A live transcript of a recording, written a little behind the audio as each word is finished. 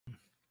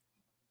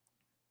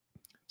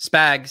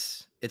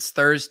Spags, it's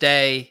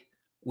Thursday.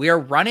 We are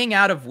running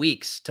out of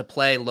weeks to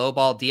play low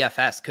ball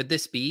DFS. Could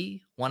this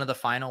be one of the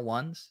final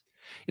ones?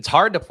 It's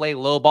hard to play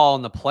low ball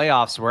in the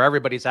playoffs where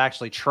everybody's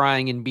actually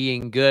trying and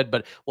being good,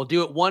 but we'll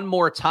do it one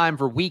more time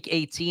for week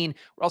 18.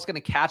 We're also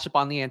going to catch up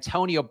on the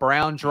Antonio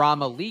Brown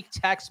drama, leak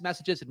text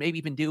messages, and maybe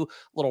even do a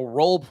little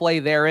role play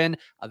therein.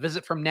 A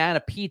visit from Nana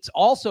Pete's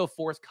also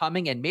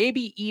forthcoming, and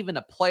maybe even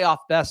a playoff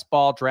best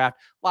ball draft.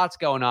 Lots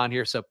going on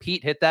here. So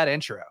Pete, hit that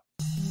intro.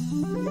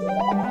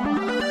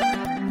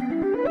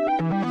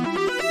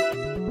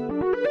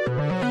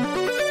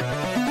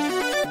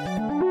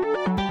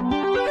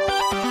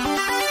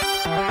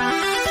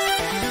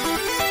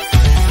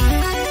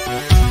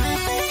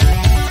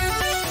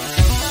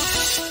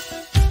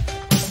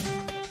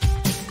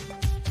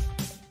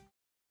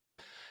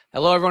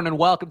 Hello, everyone, and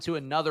welcome to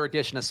another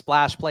edition of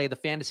Splash Play, the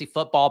fantasy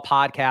football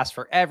podcast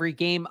for every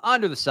game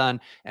under the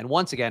sun. And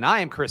once again, I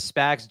am Chris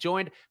Spags,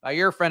 joined by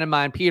your friend of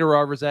mine, Peter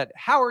Overzet.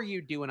 How are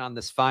you doing on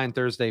this fine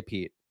Thursday,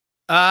 Pete?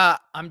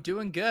 I'm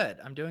doing good.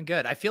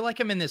 I feel like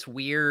I'm in this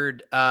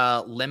weird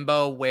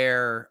limbo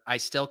where I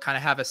still kind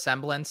of have a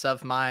semblance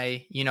of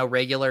my,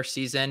 regular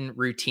season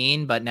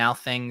routine, but now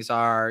things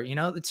are,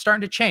 it's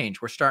starting to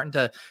change. We're starting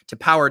to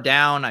power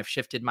down. I've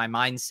shifted my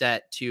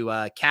mindset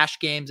to cash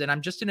games, and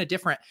I'm just in a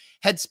different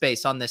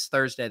headspace on this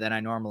Thursday than I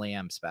normally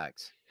am,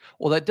 Spags.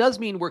 Well, that does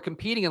mean we're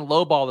competing in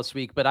low ball this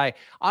week, but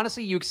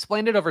you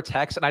explained it over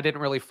text and I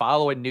didn't really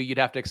follow and knew you'd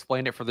have to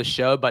explain it for the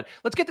show, but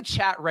let's get the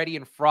chat ready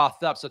and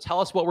frothed up. So tell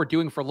us what we're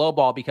doing for low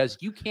ball, because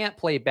you can't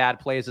play bad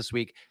plays this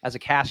week as a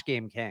cash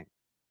game king.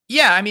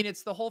 Yeah, I mean,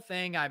 it's the whole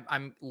thing.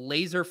 I'm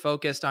laser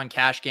focused on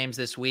cash games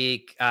this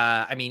week.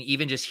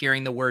 Even just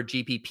hearing the word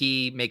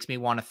GPP makes me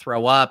want to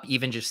throw up.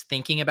 Even just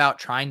thinking about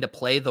trying to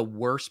play the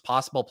worst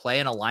possible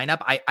play in a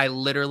lineup, I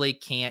literally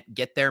can't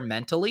get there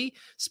mentally,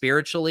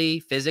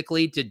 spiritually,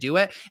 physically to do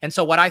it. And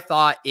so what I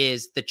thought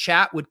is the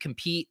chat would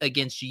compete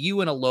against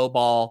you in a low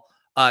ball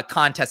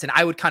contest, and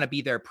I would kind of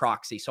be their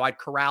proxy. So I'd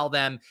corral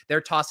them. They're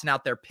tossing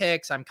out their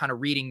picks. I'm kind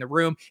of reading the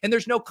room, and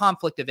there's no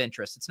conflict of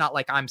interest. It's not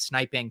like I'm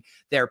sniping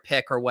their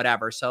pick or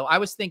whatever. So I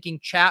was thinking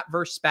chat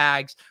versus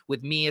Spags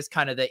with me as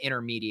kind of the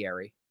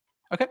intermediary.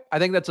 Okay, I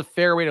think that's a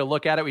fair way to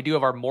look at it. We do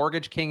have our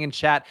mortgage king in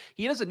chat.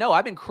 He doesn't know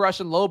I've been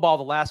crushing low ball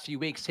the last few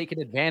weeks,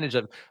 taking advantage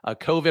of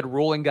COVID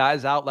ruling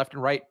guys out left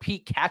and right.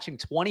 Pete catching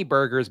 20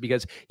 burgers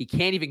because he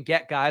can't even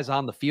get guys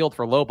on the field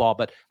for low ball.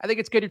 But I think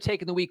it's good you're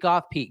taking the week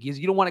off, Pete, because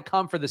you don't want to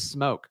come for the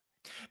smoke.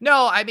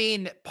 No, I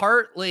mean,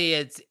 partly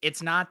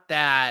it's not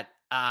that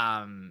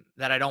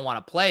that I don't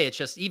want to play. It's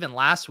just even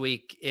last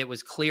week, it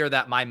was clear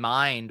that my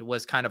mind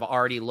was kind of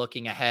already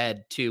looking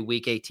ahead to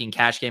week 18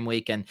 cash game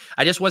week. And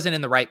I just wasn't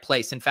in the right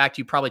place. In fact,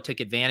 you probably took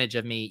advantage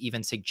of me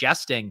even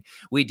suggesting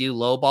we do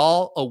low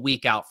ball a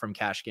week out from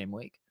cash game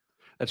week.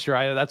 That's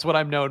right. That's what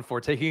I'm known for,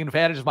 taking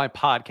advantage of my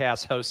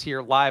podcast host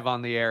here live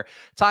on the air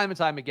time and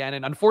time again.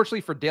 And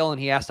unfortunately for Dylan,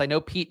 he asked, I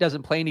know Pete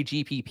doesn't play any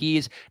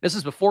GPPs. This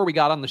is before we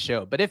got on the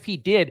show, but if he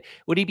did,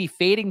 would he be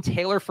fading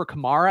Taylor for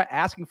Kamara,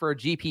 asking for a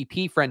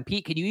GPP friend?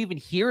 Pete, can you even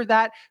hear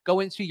that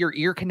go into your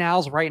ear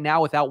canals right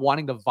now without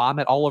wanting to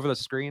vomit all over the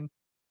screen?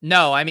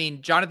 No, I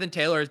mean, Jonathan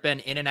Taylor has been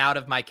in and out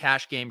of my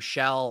cash game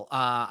shell.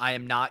 I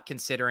am not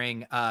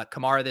considering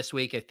Kamara this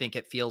week. I think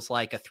it feels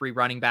like a 3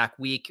 running back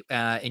week,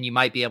 and you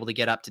might be able to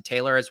get up to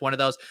Taylor as one of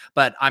those,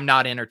 but I'm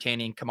not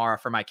entertaining Kamara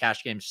for my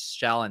cash game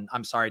shell. And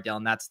I'm sorry,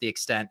 Dylan, that's the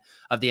extent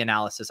of the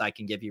analysis I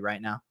can give you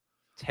right now.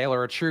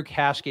 Taylor, a true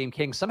cash game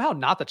king, somehow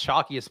not the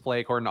chalkiest play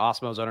according to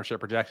Osmo's ownership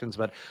projections,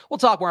 but we'll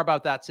talk more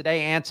about that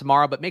today and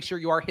tomorrow. But make sure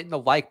you are hitting the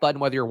like button,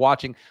 whether you're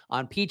watching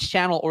on Pete's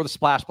channel or the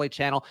Splash Play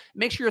channel.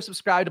 Make sure you're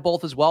subscribed to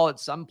both as well.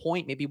 At some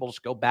point, maybe we'll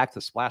just go back to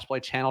the Splash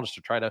Play channel just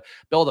to try to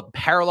build a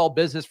parallel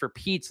business for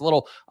Pete's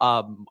little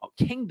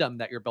kingdom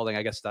that you're building.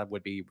 I guess that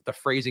would be the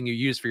phrasing you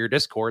use for your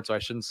Discord, so I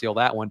shouldn't steal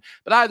that one.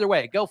 But either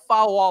way, go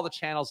follow all the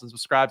channels and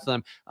subscribe to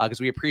them because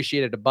we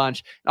appreciate it a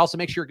bunch. And also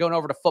make sure you're going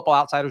over to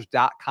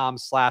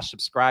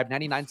footballoutsiders.com/subscribe.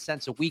 99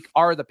 cents a week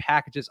are the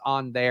packages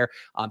on there.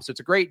 So it's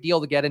a great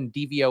deal to get in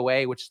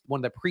DVOA, which is one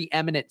of the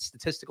preeminent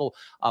statistical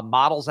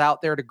models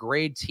out there to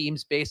grade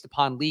teams based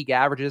upon league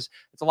averages.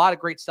 It's a lot of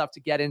great stuff to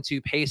get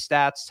into: pace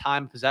stats,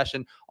 time of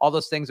possession, all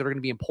those things that are going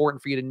to be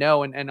important for you to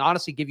know and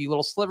honestly give you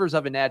little slivers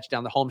of an edge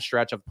down the home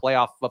stretch of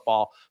playoff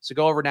football. So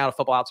go over now to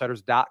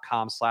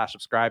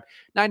footballoutsiders.com/subscribe.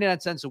 99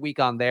 cents a week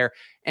on there.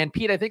 And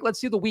Pete, I think let's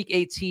do the week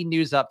 18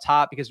 news up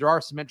top because there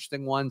are some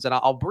interesting ones, and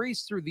I'll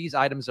breeze through these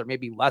items that may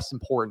be less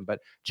important.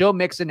 But Joe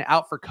Mixon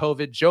out for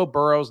COVID. Joe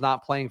Burrow's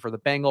not playing for the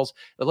Bengals.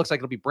 It looks like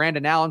it'll be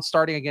Brandon Allen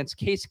starting against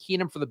Case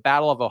Keenum for the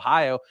Battle of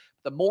Ohio.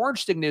 The more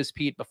interesting news,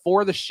 Pete,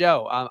 before the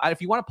show,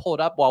 if you want to pull it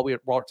up while we're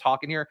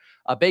talking here,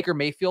 Baker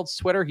Mayfield's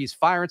Twitter, he's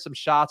firing some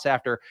shots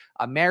after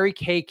Mary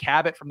Kay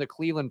Cabot from the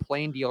Cleveland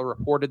Plain Dealer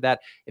reported that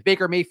if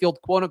Baker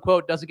Mayfield, quote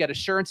unquote, doesn't get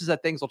assurances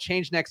that things will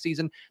change next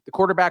season, the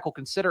quarterback will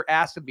consider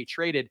asking to be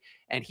traded.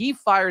 And he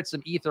fired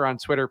some ether on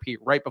Twitter, Pete,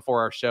 right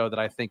before our show that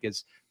I think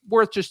is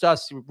worth just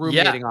us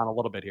ruminating on a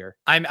little bit here.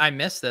 I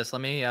missed this.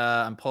 Let me,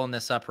 I'm pulling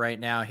this up right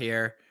now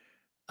here.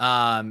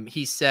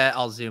 He said,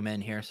 I'll zoom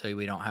in here so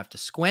we don't have to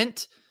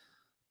squint.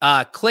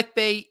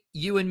 Clickbait,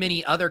 you and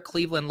many other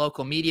Cleveland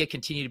local media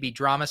continue to be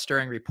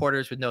drama-stirring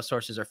reporters with no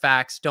sources or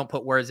facts. Don't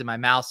put words in my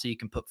mouth so you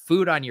can put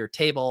food on your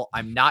table.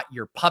 I'm not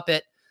your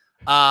puppet.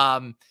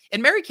 And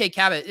Mary Kay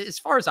Cabot, as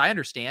far as I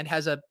understand,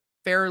 has a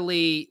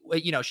fairly,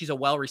 she's a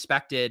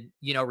well-respected,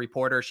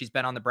 reporter. She's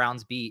been on the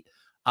Browns beat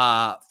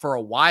for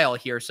a while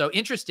here. So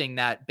interesting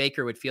that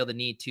Baker would feel the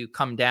need to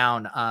come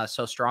down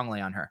so strongly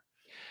on her.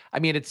 I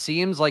mean, it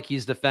seems like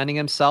he's defending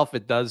himself.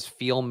 It does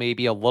feel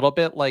maybe a little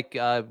bit like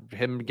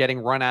him getting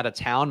run out of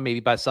town, maybe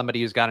by somebody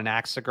who's got an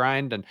axe to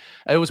grind. And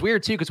it was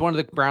weird, too, because one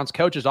of the Browns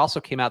coaches also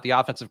came out, the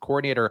offensive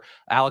coordinator,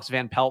 Alex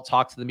Van Pelt,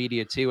 talked to the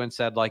media, too, and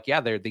said, like, yeah,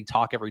 they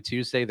talk every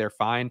Tuesday. They're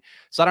fine.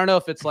 So I don't know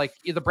if it's like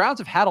the Browns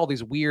have had all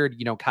these weird,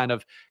 kind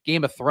of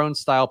Game of Thrones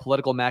style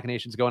political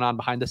machinations going on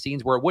behind the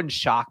scenes where it wouldn't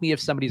shock me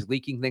if somebody's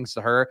leaking things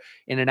to her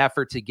in an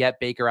effort to get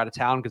Baker out of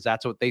town because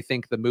that's what they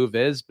think the move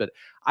is. But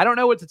I don't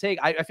know what to take.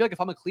 I feel like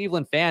if I'm a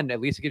Cleveland fan,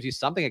 at least it gives you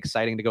something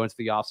exciting to go into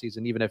the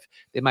offseason, even if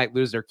they might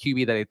lose their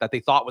QB that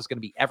they thought was going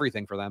to be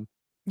everything for them.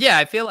 Yeah,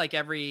 I feel like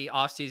every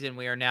offseason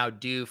we are now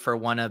due for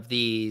one of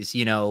these,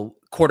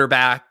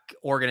 quarterback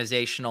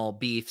organizational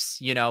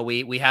beefs.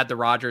 We had the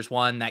Rodgers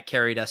one that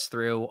carried us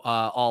through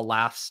all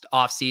last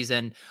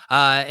offseason,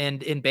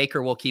 and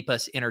Baker will keep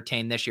us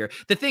entertained this year.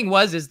 The thing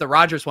is the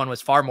Rodgers one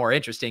was far more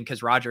interesting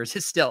because Rodgers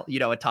is still,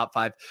 a top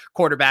 5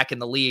 quarterback in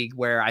the league,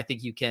 where I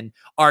think you can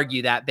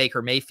argue that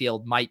Baker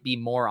Mayfield might be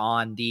more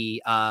on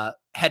the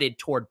headed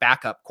toward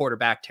backup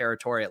quarterback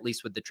territory, at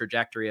least with the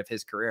trajectory of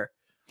his career.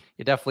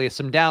 Yeah, definitely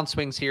some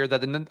downswings here.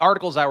 That in the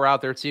articles that were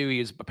out there too,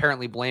 he's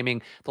apparently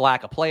blaming the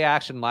lack of play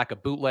action, lack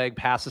of bootleg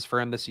passes for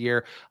him this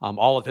year.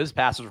 All of his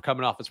passes were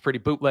coming off as pretty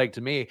bootleg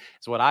to me,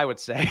 is what I would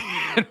say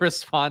in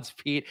response.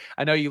 Pete,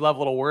 I know you love a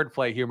little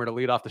wordplay humor to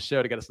lead off the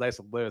show to get us nice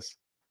and loose.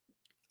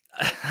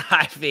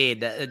 I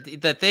mean,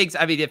 the things,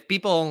 if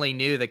people only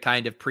knew the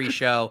kind of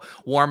pre-show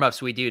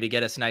warm-ups we do to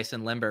get us nice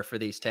and limber for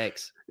these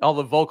takes. All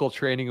the vocal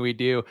training we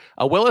do.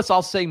 Willis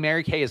also saying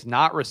Mary Kay is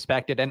not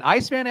respected. And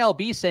Iceman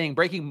LB saying,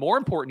 breaking more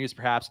important news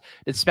perhaps,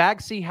 did Spag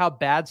see how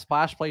bad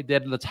Splash Play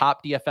did in the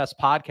top DFS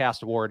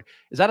podcast award?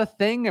 Is that a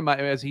thing?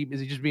 Is he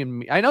just being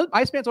mean? I know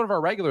Iceman's one of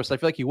our regulars, so I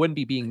feel like he wouldn't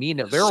be being mean.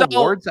 Are there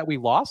awards that we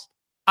lost?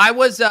 I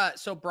was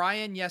so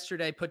Brian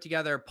yesterday put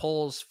together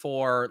polls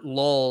for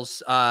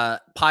Lowell's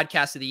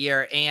podcast of the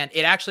year, and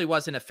it actually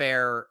wasn't a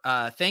fair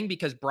thing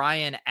because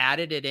Brian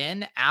added it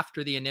in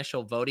after the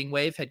initial voting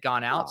wave had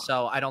gone out. Oh.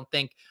 So I don't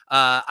think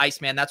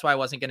Iceman. That's why I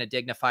wasn't going to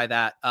dignify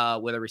that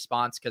with a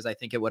response, because I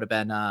think it would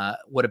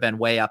have been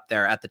way up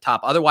there at the top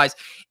otherwise.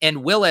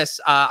 And Willis,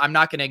 I'm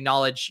not going to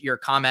acknowledge your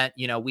comment.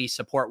 We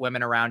support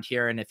women around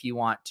here, and if you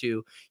want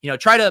to,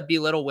 try to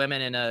belittle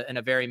women in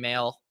a very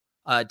male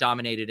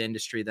dominated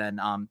industry, then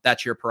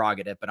that's your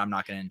prerogative, but I'm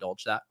not going to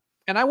indulge that.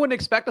 And I wouldn't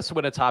expect us to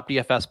win a top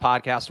DFS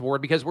podcast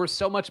award because we're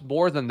so much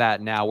more than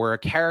that now. We're a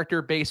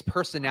character-based,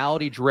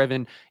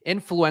 personality-driven,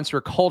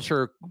 influencer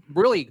culture,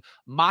 really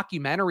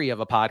mockumentary of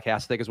a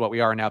podcast, I think is what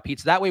we are now,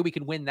 Pete. So that way we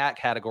can win that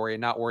category and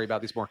not worry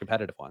about these more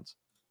competitive ones.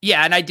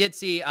 Yeah, and I did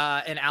see,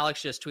 and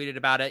Alex just tweeted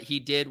about it.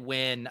 He did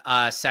win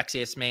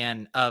Sexiest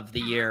Man of the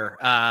Year,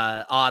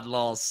 Odd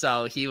Lulz.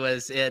 So he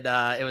was in,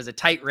 it was a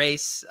tight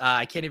race.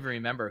 I can't even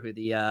remember who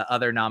the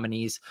other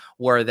nominees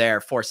were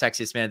there for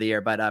Sexiest Man of the Year,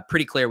 but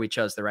pretty clear we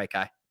chose the right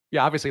guy.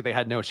 Yeah, obviously they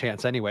had no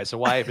chance anyway, so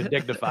why even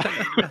dignify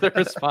the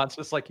response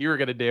just like you were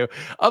going to do?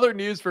 Other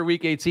news for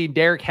Week 18,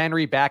 Derrick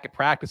Henry back at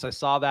practice. I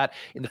saw that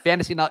in the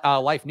Fantasy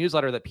Life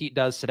newsletter that Pete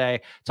does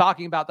today,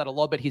 talking about that a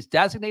little bit. He's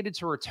designated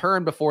to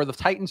return before the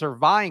Titans are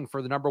vying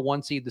for the number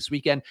 1 seed this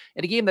weekend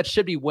in a game that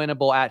should be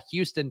winnable at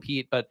Houston,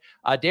 Pete. But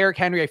Derrick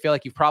Henry, I feel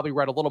like you've probably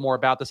read a little more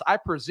about this. I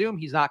presume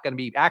he's not going to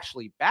be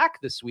actually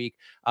back this week,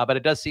 but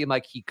it does seem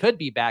like he could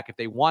be back if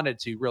they wanted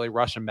to really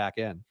rush him back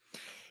in.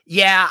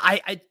 Yeah,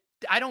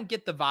 I don't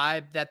get the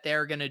vibe that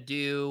they're going to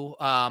do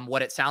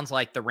what it sounds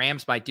like the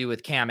Rams might do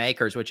with Cam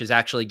Akers, which is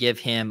actually give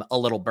him a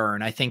little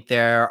burn. I think they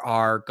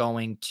are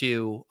going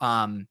to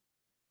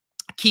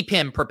keep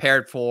him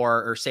prepared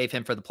for or save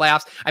him for the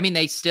playoffs. I mean,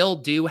 they still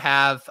do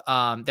have,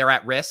 they're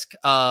at risk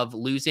of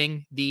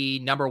losing the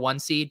number 1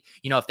 seed,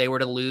 if they were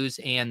to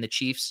lose and the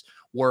Chiefs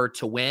were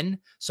to win.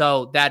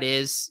 So that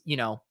is,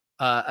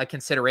 a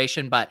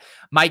consideration, but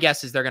my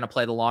guess is they're going to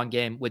play the long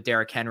game with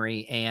Derrick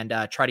Henry and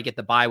try to get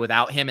the bye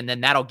without him. And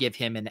then that'll give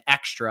him an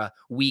extra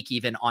week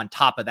even on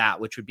top of that,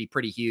 which would be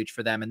pretty huge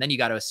for them. And then you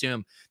got to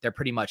assume they're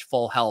pretty much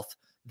full health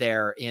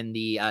there in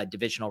the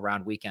divisional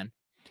round weekend.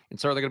 And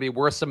certainly going to be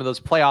worth some of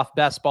those playoff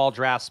best ball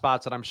draft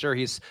spots that I'm sure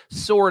he's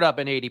soared up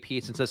in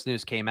ADP since this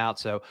news came out.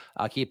 So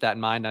keep that in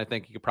mind. I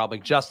think you could probably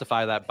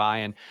justify that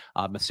buy-in,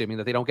 assuming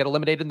that they don't get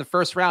eliminated in the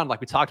first round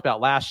like we talked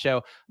about last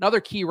show. Another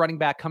key running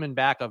back coming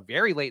back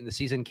very late in the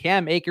season,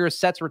 Cam Akers,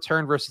 set to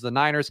return versus the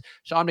Niners.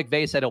 Sean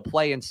McVay said he'll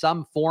play in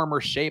some form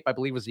or shape, I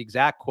believe was the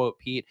exact quote,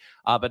 Pete.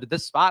 But at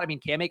this spot,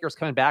 Cam Akers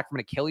coming back from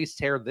an Achilles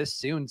tear this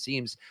soon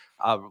seems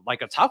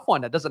like a tough one.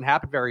 That doesn't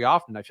happen very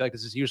often. I feel like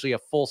this is usually a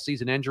full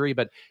season injury,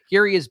 but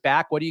here he is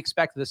back. What do you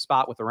expect of this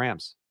spot with the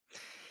Rams?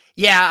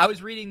 Yeah, I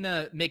was reading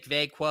the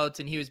McVay quotes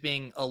and he was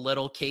being a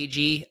little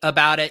cagey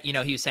about it.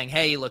 He was saying,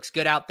 hey, he looks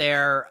good out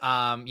there.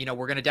 We're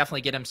going to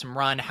definitely get him some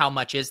run. How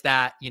much is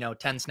that?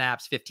 10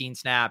 snaps, 15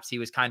 snaps. He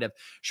was kind of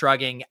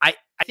shrugging. I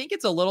think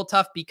it's a little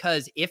tough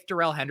because if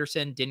Darrell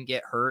Henderson didn't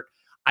get hurt,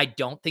 I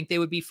don't think they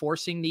would be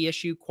forcing the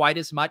issue quite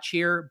as much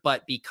here.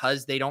 But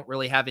because they don't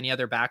really have any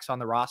other backs on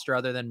the roster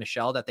other than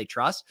Michel that they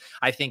trust,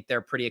 I think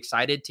they're pretty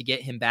excited to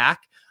get him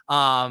back.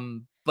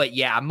 But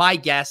yeah, my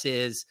guess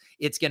is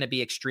it's going to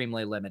be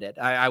extremely limited.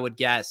 I would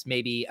guess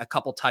maybe a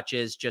couple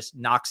touches, just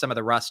knock some of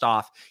the rust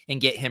off and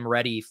get him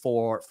ready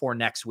for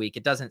next week.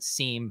 It doesn't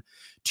seem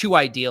too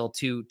ideal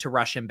to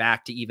rush him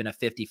back to even a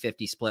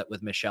 50-50 split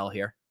with Michel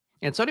here.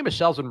 And Sony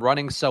Michel's been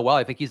running so well.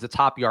 I think he's the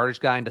top yardage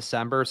guy in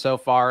December so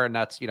far. And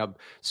that's,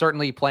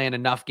 certainly playing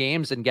enough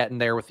games and getting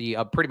there with the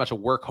pretty much a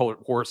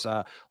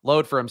workhorse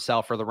load for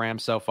himself for the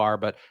Rams so far.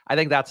 But I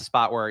think that's a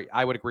spot where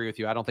I would agree with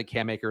you. I don't think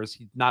Cam Akers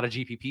is not a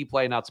GPP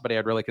play, not somebody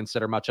I'd really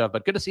consider much of,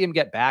 but good to see him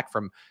get back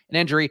from an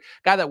injury.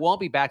 Guy that won't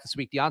be back this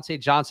week,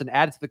 Diontae Johnson,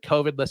 added to the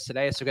COVID list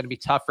today. So going to be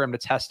tough for him to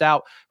test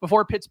out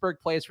before Pittsburgh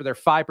plays for their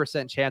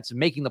 5% chance of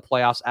making the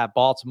playoffs at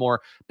Baltimore.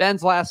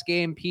 Ben's last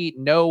game, Pete,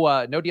 no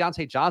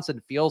Diontae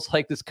Johnson. Feels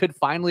like this could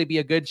finally be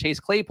a good Chase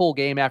Claypool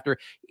game after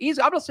I'm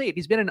going to say it.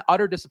 He's been an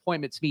utter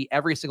disappointment to me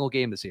every single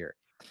game this year.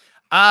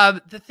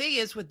 The thing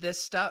is with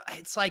this stuff,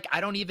 it's like,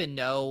 I don't even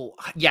know.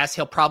 Yes,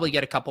 he'll probably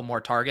get a couple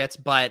more targets,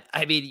 but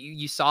I mean,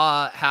 you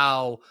saw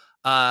how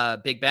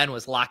Big Ben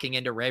was locking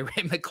into Ray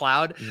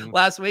McCloud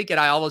last week. And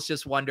I almost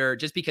just wonder,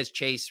 just because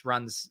Chase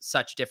runs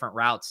such different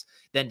routes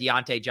than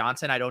Diontae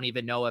Johnson, I don't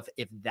even know if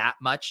that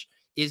much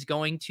is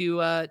going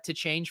to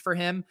change for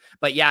him.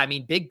 But yeah, I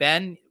mean, Big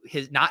Ben,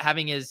 his not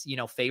having his,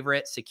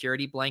 favorite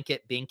security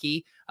blanket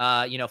binky,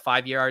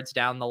 5 yards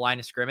down the line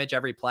of scrimmage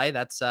every play,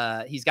 that's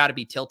he's got to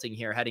be tilting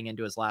here heading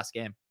into his last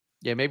game.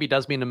 Yeah, maybe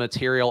does mean a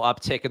material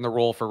uptick in the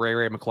role for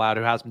Ray McCloud,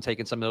 who has been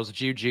taking some of those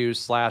juju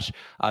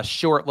 /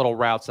 short little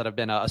routes that have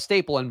been a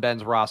staple in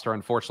Ben's roster,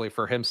 unfortunately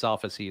for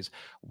himself, as he's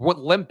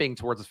limping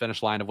towards the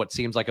finish line of what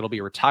seems like it'll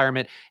be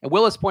retirement. And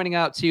Will is pointing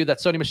out, too, that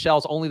Sony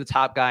Michel's only the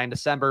top guy in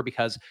December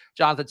because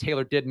Jonathan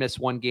Taylor did miss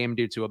one game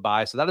due to a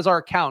bye. So that is our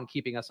account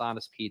keeping us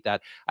honest, Pete, that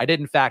I did,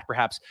 in fact,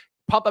 perhaps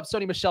pump up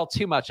Sony Michel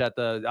too much at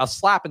a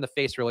slap in the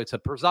face, really, to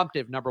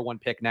presumptive number one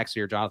pick next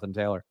year, Jonathan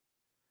Taylor.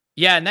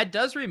 Yeah, and that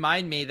does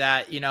remind me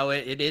that,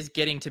 it is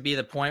getting to be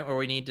the point where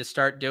we need to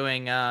start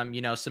doing,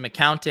 some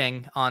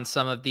accounting on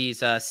some of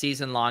these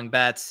season-long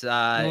bets.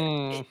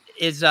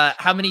 Is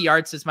how many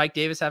yards does Mike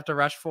Davis have to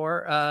rush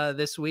for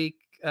this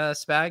week,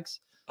 Spags?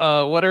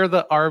 What are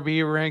the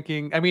RB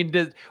ranking? I mean,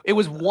 it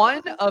was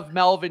one of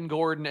Melvin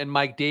Gordon and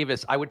Mike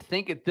Davis. I would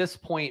think at this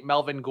point,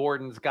 Melvin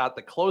Gordon's got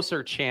the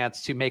closer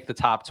chance to make the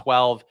top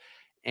 12.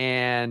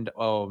 And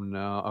oh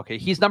no, okay,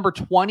 he's number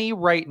 20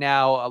 right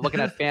now.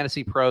 Looking at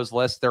Fantasy Pros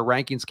list, their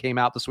rankings came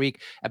out this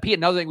week. And Pete,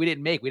 another thing we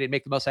didn't make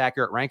the most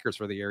accurate rankers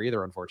for the year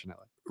either,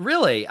 unfortunately.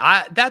 Really?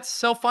 That's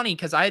so funny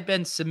because I had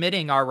been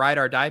submitting our Ride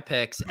or Die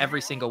picks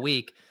every single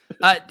week.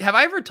 Have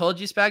I ever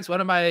told you, Spags,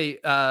 one of my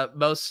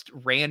most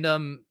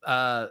random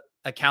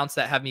accounts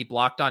that have me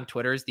blocked on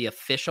Twitter is the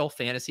official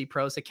Fantasy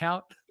Pros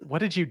account? What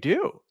did you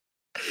do?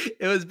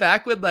 It was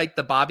back with like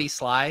the Bobby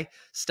Sly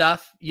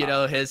stuff,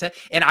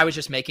 and I was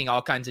just making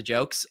all kinds of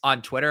jokes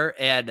on Twitter,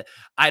 and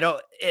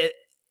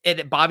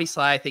and Bobby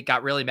Sly, I think,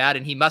 got really mad,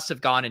 and he must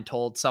have gone and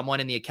told someone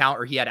in the account,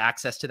 or he had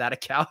access to that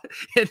account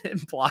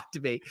and blocked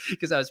me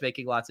because I was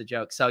making lots of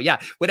jokes. So yeah,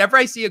 whenever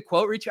I see a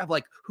quote reach, I'm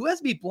like, who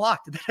has me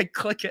blocked? And then I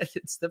click it.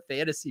 It's the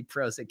Fantasy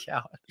Pros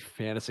account.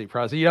 Fantasy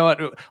Pros. You know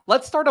what?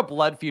 Let's start a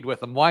blood feud with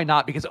them. Why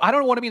not? Because I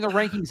don't want to be in the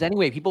rankings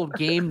anyway. People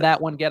game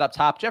that one get up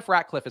top. Jeff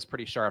Ratcliffe is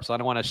pretty sharp, so I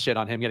don't want to shit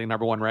on him getting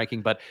number one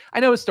ranking. But I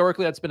know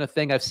historically that's been a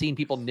thing I've seen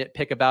people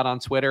nitpick about on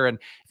Twitter. And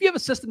if you have a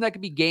system that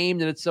can be gamed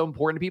and it's so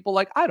important to people,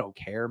 like, I don't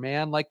care,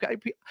 man. Like,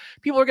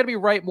 people are going to be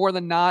right more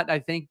than not. I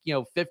think,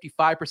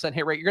 55%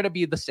 hit rate, you're going to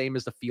be the same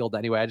as the field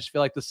anyway. I just feel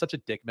like this is such a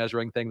dick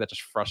measuring thing that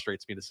just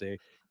frustrates me to see.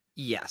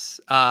 Yes.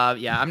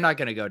 Yeah, I'm not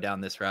going to go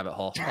down this rabbit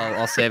hole.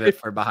 I'll save it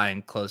for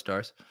behind closed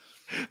doors.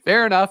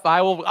 Fair enough.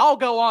 I'll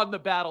go on the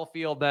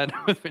battlefield then.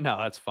 No,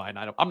 that's fine.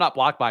 I'm not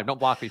blocked by him. Don't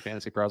block me,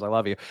 Fantasy Pros. I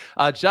love you.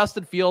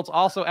 Justin Fields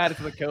also added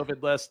to the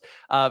COVID list.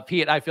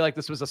 Pete, I feel like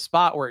this was a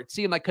spot where it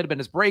seemed like could have been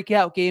his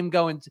breakout game,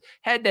 going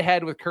head to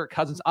head with Kirk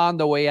Cousins on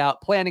the way out,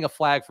 planting a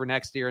flag for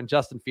next year. And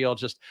Justin Fields,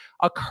 just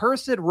a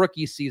cursed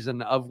rookie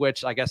season, of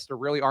which I guess there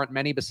really aren't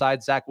many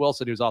besides Zach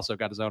Wilson, who's also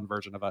got his own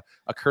version of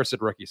a cursed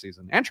rookie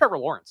season, and Trevor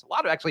Lawrence. A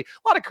lot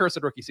of cursed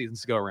rookie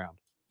seasons to go around.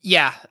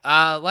 Yeah.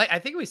 Like I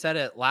think we said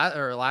it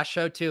last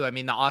show too. I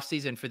mean, the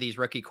offseason for these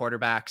rookie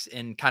quarterbacks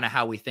and kind of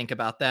how we think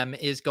about them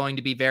is going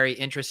to be very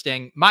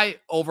interesting. My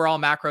overall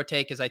macro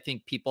take is I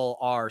think people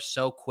are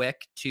so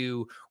quick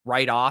to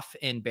write off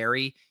and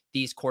bury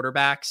these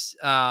quarterbacks,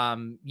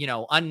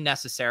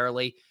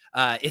 unnecessarily.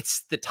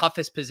 It's the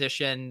toughest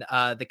position,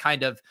 the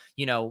kind of,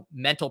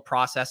 mental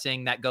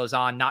processing that goes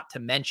on, not to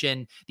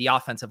mention the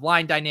offensive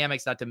line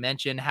dynamics, not to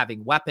mention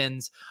having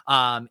weapons.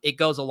 It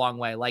goes a long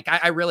way. Like,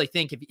 I really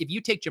think if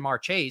you take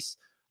Jamar Chase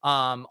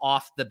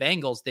off the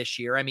Bengals this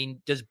year. I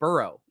mean, does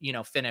Burrow,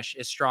 finish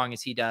as strong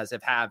as he does,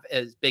 have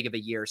as big of a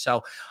year?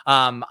 So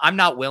I'm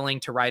not willing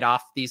to write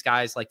off these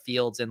guys like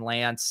Fields and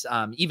Lance,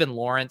 even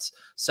Lawrence.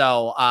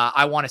 So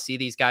I want to see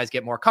these guys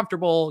get more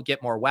comfortable,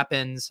 get more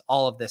weapons,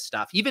 all of this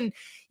stuff. Even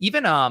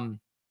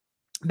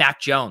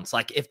Mac Jones,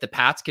 like if the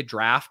Pats could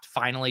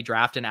finally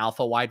draft an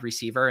alpha wide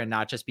receiver and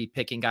not just be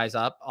picking guys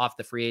up off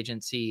the free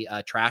agency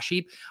trash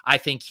heap, I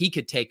think he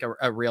could take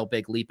a real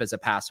big leap as a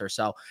passer.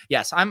 So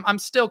yes, I'm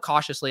still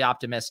cautiously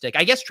optimistic.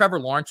 I guess Trevor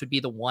Lawrence would be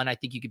the one I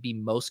think you could be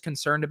most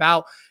concerned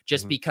about,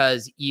 just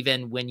because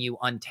even when you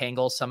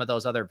untangle some of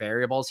those other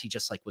variables, he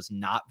just was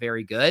not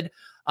very good.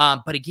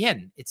 But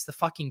again, it's the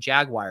fucking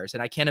Jaguars,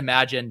 and I can't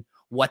imagine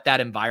what that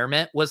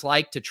environment was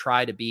like to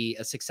try to be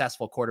a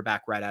successful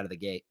quarterback right out of the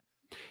gate.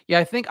 Yeah,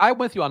 I think I'm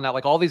with you on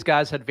that. All these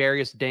guys had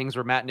various dings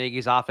where Matt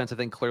Nagy's offense, I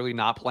think, clearly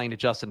not playing to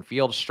Justin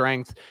Fields'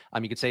 strength.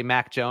 You could say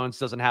Mac Jones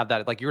doesn't have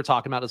that, like you were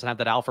talking about, doesn't have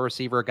that alpha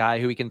receiver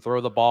guy who he can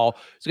throw the ball,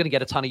 who's going to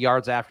get a ton of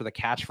yards after the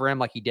catch for him,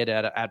 like he did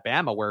at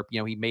Bama, where,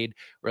 he made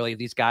really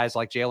these guys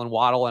like Jalen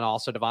Waddle and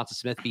also Devonta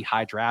Smith be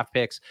high draft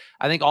picks.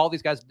 I think all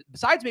these guys,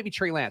 besides maybe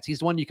Trey Lance, he's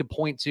the one you could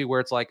point to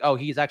where it's like, oh,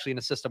 he's actually in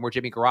a system where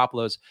Jimmy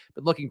Garoppolo's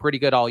been looking pretty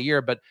good all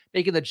year, but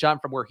making the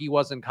jump from where he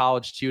was in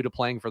college to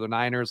playing for the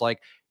Niners,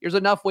 there's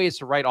enough ways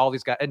to write all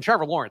these guys. And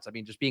Trevor Lawrence,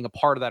 just being a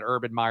part of that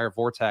Urban Meyer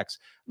vortex,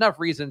 enough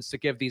reasons to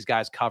give these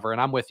guys cover. And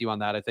I'm with you on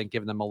that. I think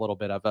giving them a little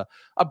bit of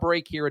a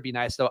break here would be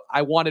nice. So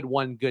I wanted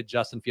one good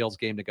Justin Fields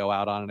game to go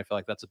out on, and I feel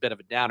like that's a bit of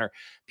a downer.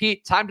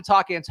 Pete, time to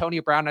talk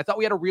Antonio Brown. I thought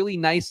we had a really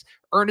nice,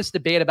 earnest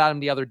debate about him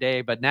the other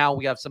day, but now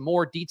we have some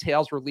more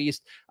details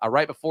released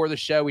right before the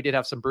show. We did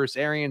have some Bruce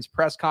Arians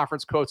press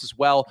conference quotes as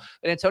well.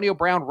 But Antonio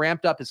Brown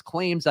ramped up his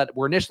claims that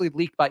were initially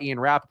leaked by Ian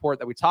Rappaport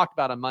that we talked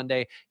about on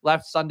Monday.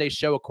 Left Sunday's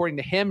show, according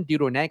to him, due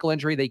to an ankle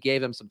injury. They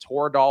gave him some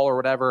Toradol or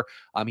whatever.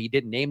 He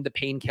didn't name the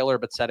painkiller,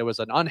 but said it was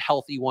an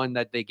unhealthy one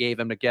that they gave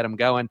him to get him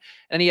going.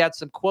 And he had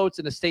some quotes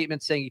in a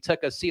statement saying he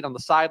took a seat on the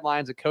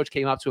sidelines. A coach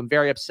came up to him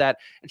very upset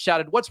and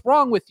shouted, "What's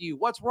wrong with you?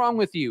 What's wrong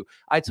with you?"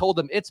 I told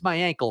him, "It's my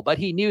ankle," but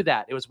he knew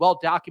that. It was well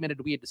documented.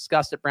 We had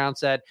discussed it. Brown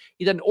said,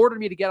 "He then ordered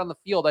me to get on the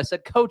field. I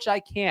said, 'Coach, I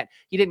can't.'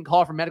 He didn't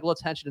call for medical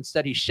attention.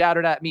 Instead, he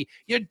shouted at me,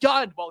 'You're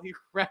done,' while he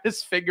ran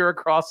his finger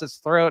across his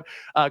throat.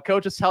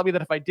 Coaches tell me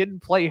that if I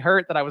didn't play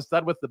hurt, that I was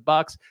done with the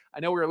Bucs. I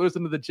know we were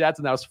losing to the Jets,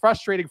 and that was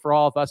frustrating for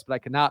all of us, but I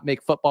could not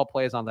make football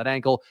plays on that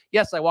ankle.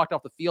 Yes, I walked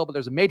off the field, but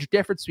there's a major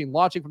difference between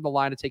launching from the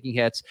line and taking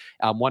hits."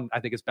 One, I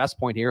think, his best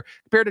point here,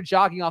 compared to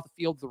jogging off the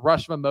field, the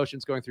rush of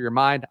emotions going through your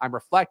mind. I'm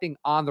reflecting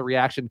on the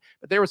reaction,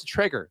 but there was a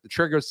trigger. The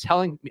trigger was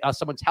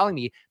someone telling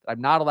me that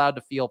I'm not allowed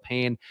to feel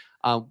pain.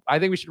 I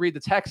think we should read the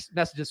text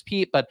messages,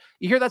 Pete, but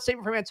you hear that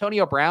statement from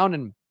Antonio Brown,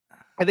 and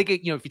I think,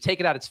 if you take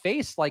it at its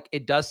face,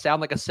 it does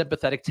sound like a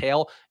sympathetic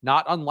tale,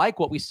 not unlike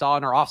what we saw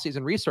in our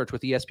offseason research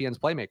with ESPN's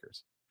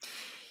Playmakers.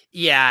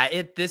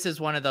 Yeah, this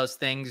is one of those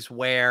things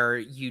where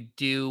you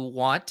do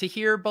want to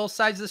hear both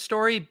sides of the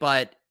story,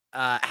 but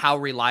how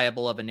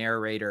reliable of a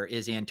narrator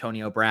is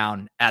Antonio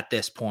Brown at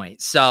this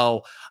point?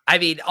 So,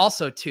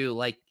 also too,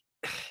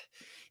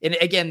 and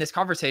again, this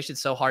conversation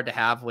is so hard to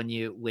have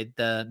with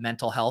the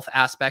mental health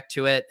aspect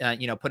to it,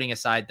 putting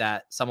aside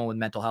that someone with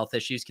mental health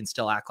issues can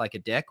still act like a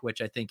dick,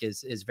 which I think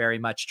is very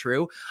much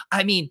true.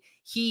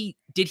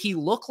 Did he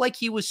look like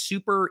he was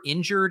super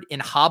injured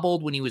and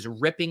hobbled when he was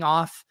ripping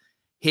off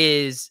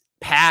his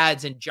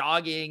pads and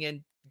jogging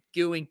and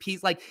doing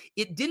peas?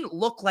 It didn't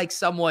look like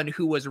someone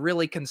who was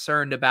really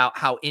concerned about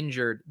how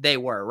injured they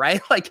were,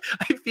 right? I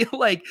feel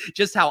like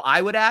just how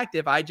I would act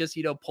if I just,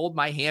 pulled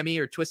my hammy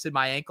or twisted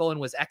my ankle and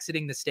was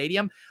exiting the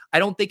stadium, I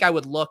don't think I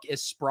would look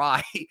as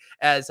spry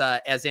as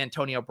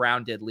Antonio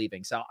Brown did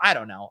leaving. So I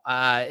don't know.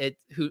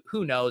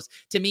 Who knows?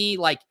 To me,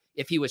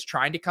 if he was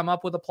trying to come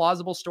up with a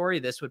plausible story,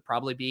 this would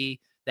probably be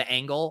the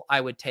angle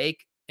I would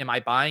take. Am I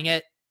buying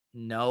it?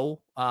 No.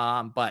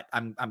 But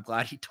I'm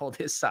glad he told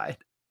his side.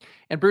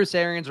 And Bruce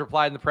Arians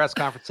replied in the press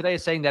conference today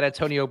saying that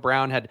Antonio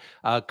Brown had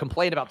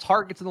complained about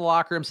targets in the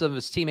locker room. Some of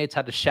his teammates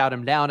had to shout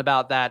him down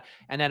about that.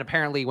 And then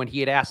apparently when he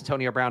had asked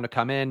Antonio Brown to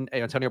come in,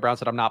 Antonio Brown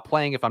said, "I'm not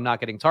playing if I'm not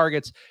getting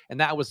targets." And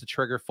that was the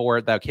trigger for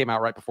it. That came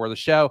out right before the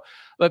show.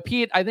 But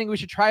Pete, I think we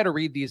should try to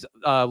read these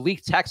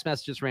leaked text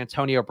messages from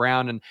Antonio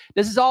Brown. And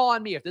this is all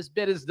on me. If this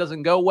bit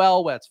doesn't go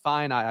well, that's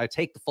fine. I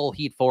take the full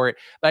heat for it.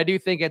 But I do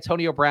think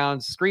Antonio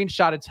Brown's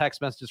screenshotted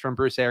text messages from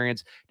Bruce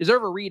Arians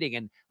deserve a reading.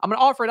 And I'm going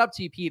to offer it up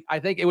to you, Pete. I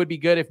think it would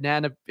be good if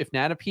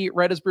Nana Pete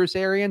read as Bruce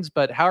Arians,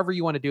 but however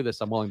you want to do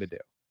this, I'm willing to do.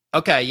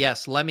 Okay,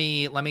 yes. Let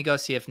me go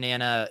see if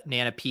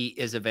Nana Pete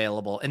is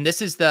available. And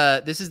this is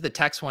the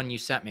text one you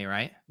sent me,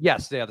 right?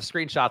 Yes, yeah, the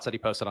screenshots that he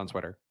posted on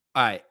Twitter.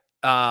 All right.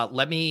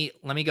 Let me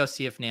go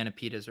see if Nana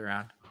Pete is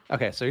around.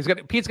 Okay, so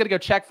Pete's gonna go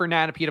check for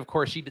Nana Pete. Of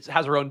course, she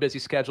has her own busy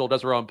schedule,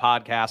 does her own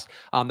podcast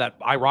that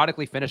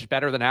ironically finished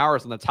better than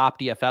ours on the top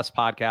DFS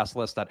podcast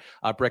list that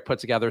Brick put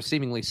together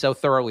seemingly so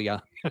thoroughly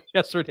on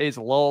yesterday's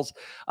lulls.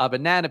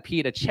 But Nana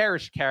Pete, a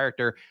cherished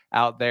character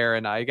out there,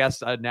 and I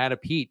guess Nana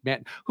Pete,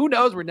 man, who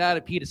knows where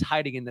Nana Pete is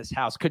hiding in this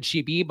house? Could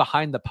she be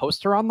behind the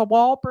poster on the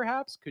wall?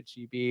 Perhaps could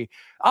she be?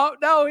 Oh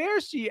no,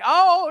 here she.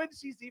 Oh, and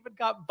she's even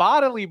got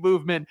bodily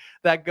movement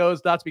that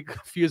goes not to be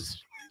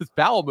confused with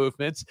bowel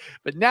movements.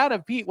 But Nana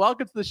Pete,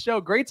 welcome to the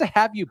show. Great to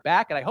have you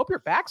back, and I hope your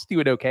back's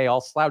doing okay.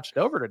 All slouched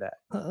over today.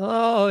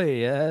 Oh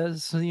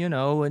yes, you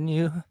know, when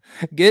you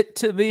get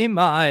to be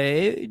my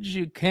age,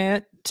 you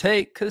can't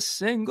take a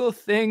single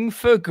thing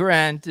for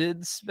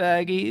granted,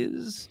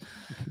 Spaggies.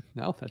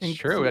 No, that's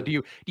true. Do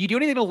you do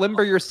anything to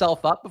limber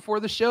yourself up before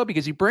the show?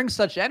 Because you bring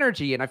such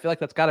energy, and I feel like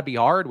that's got to be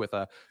hard with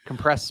a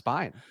compressed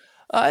spine.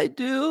 I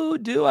do.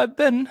 I've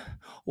been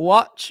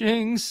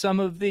watching some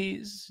of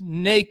these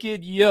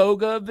naked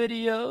yoga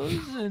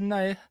videos, and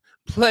I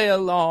play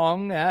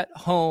along at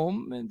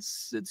home.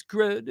 It's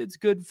good. It's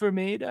good for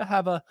me to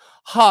have a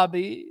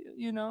hobby,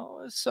 you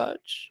know, as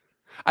such.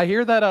 I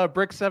hear that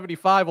Brick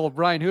 75, old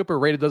Brian Hooper,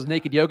 rated those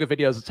naked yoga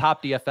videos the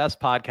top DFS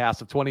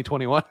podcast of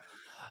 2021.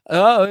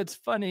 Oh, it's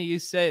funny you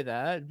say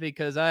that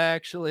because I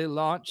actually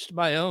launched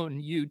my own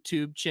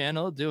YouTube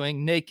channel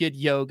doing naked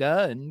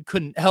yoga and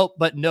couldn't help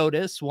but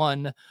notice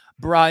one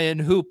Brian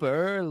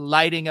Hooper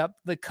lighting up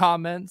the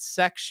comments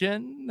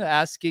section,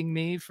 asking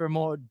me for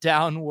more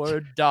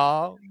downward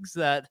dogs,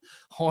 that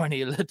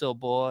horny little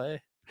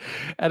boy.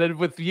 And then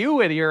with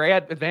you and your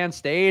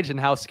advanced age and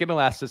how skin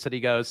elasticity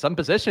goes, some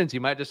positions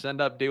you might just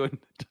end up doing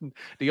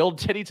the old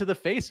titty to the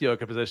face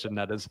yoga position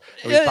that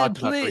we've talked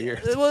about for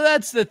years. Well,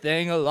 that's the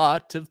thing. A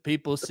lot of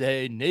people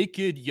say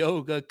naked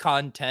yoga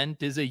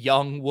content is a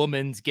young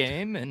woman's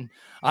game, and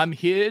I'm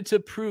here to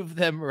prove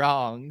them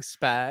wrong,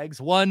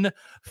 Spags. One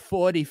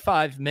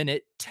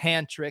 45-minute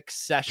tantric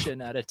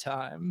session at a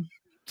time.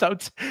 So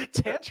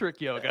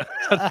tantric yoga.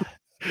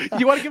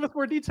 You want to give us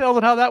more details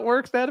on how that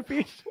works, Nana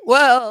Pete?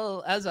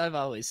 Well, as I've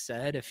always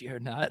said, if you're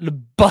not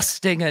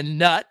busting a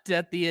nut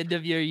at the end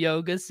of your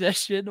yoga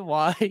session,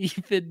 why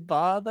even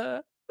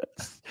bother?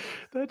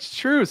 That's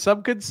true.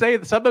 Some have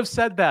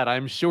said that,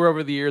 I'm sure,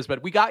 over the years,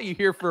 but we got you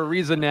here for a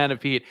reason, Nana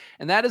Pete,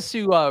 and that is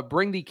to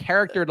bring the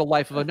character to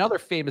life of another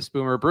famous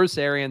boomer, Bruce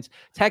Arians,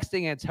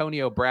 texting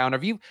Antonio Brown.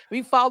 Have you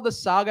followed the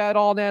saga at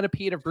all, Nana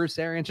Pete, of Bruce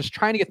Arians just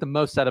trying to get the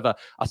most out of a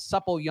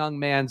supple young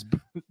man's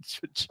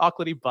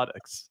chocolatey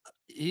buttocks?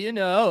 You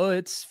know,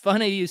 it's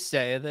funny you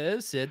say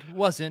this. It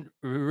wasn't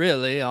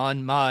really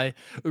on my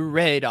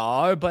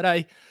radar, but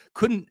I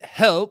couldn't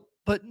help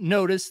but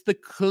notice the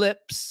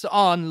clips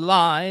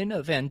online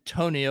of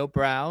Antonio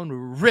Brown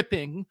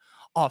ripping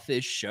off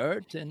his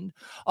shirt. And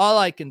all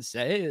I can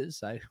say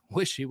is I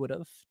wish he would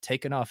have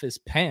taken off his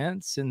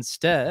pants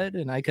instead,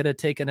 and I could have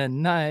taken a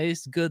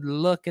nice, good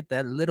look at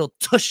that little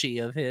tushy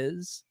of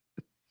his.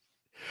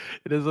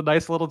 It is a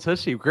nice little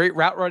tushy. Great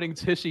route running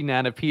tushy,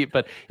 Nana Pete.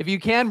 But if you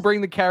can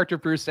bring the character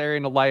Bruce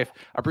Arians to life,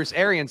 or Bruce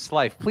Arians to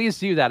life, please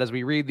do that as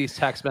we read these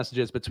text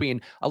messages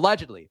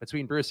allegedly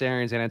between Bruce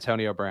Arians and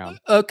Antonio Brown.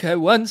 Okay,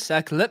 one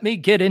sec. Let me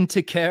get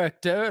into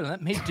character.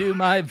 Let me do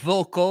my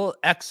vocal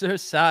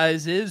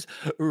exercises.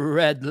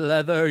 Red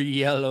leather,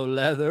 yellow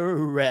leather,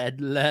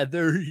 red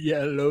leather,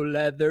 yellow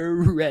leather,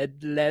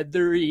 red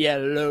leather,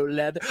 yellow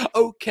leather.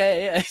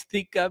 Okay, I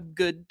think I'm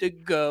good to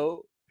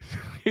go.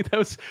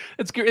 It's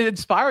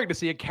inspiring to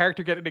see a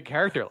character get into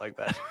character like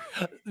that.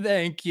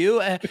 Thank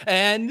you.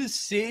 And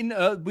scene,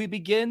 we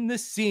begin. The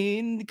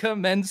scene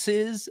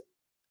commences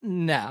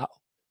now.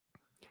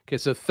 Okay,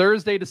 so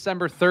Thursday,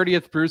 December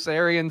 30th, Bruce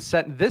Arians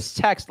sent this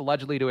text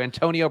allegedly to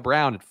Antonio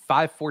Brown at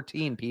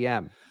 5:14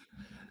 p.m.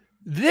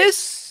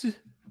 This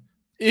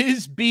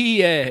is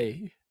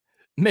BA.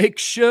 Make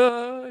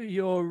sure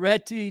you're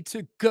ready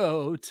to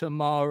go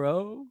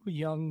tomorrow,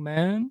 young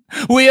man.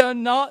 We are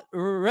not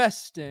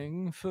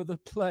resting for the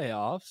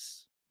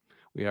playoffs.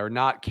 We are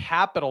not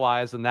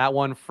capitalized on that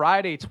one.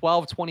 Friday,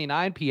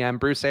 12:29 p.m.,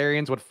 Bruce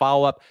Arians would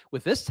follow up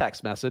with this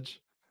text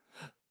message.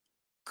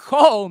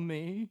 Call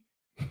me.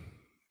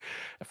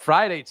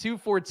 Friday,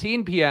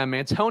 2:14 p.m.,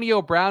 Antonio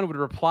Brown would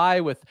reply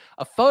with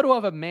a photo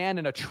of a man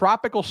in a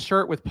tropical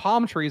shirt with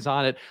palm trees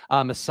on it,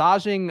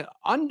 massaging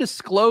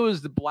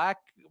undisclosed black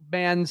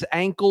man's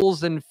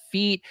ankles and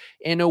feet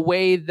in a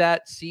way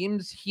that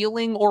seems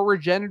healing or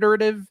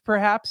regenerative,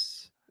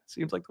 perhaps.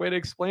 Seems like the way to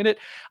explain it.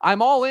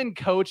 I'm all in,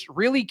 coach.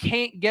 Really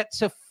can't get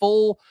to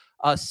full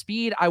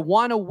speed. I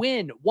want to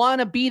win. Want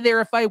to be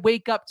there if I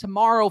wake up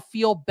tomorrow,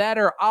 feel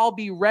better. I'll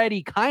be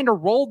ready. Kind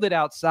of rolled it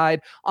outside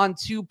on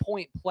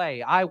 2-point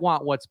play. I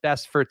want what's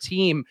best for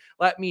team.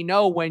 Let me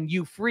know when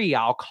you free.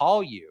 I'll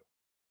call you.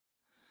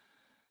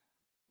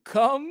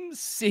 Come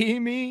see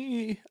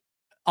me.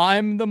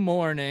 I'm the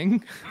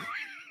morning.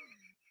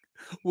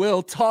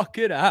 We'll talk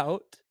it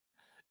out.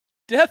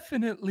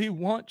 Definitely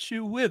want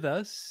you with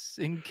us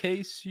in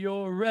case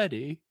you're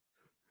ready.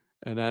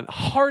 And then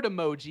heart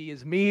emoji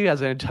is me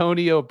as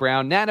Antonio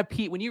Brown. Nana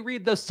Pete, when you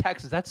read those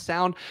texts, does that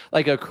sound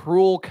like a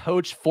cruel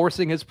coach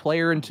forcing his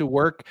player into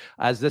work,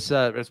 as this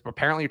is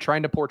apparently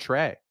trying to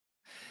portray?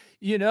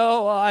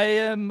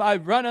 I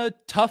run a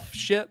tough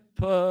ship,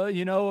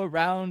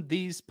 around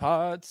these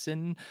parts,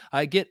 and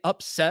I get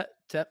upset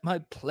at my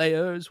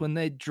players when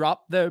they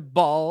drop their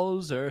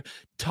balls, or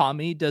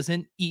Tommy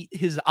doesn't eat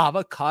his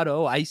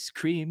avocado ice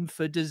cream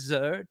for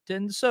dessert.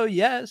 And so,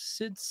 yes,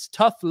 it's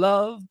tough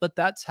love, but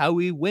that's how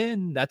we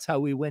win. That's how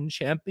we win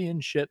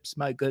championships,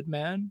 my good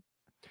man.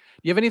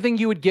 Do you have anything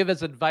you would give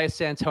as advice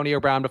to Antonio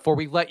Brown before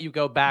we let you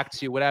go back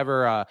to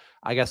whatever,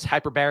 I guess,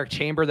 hyperbaric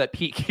chamber that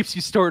Pete keeps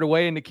you stored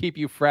away in to keep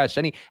you fresh?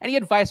 Any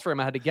advice for him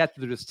on how to get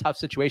through this tough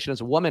situation as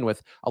a woman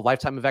with a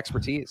lifetime of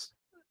expertise?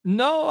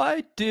 No,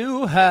 I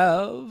do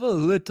have a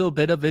little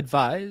bit of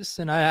advice,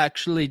 and I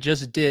actually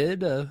just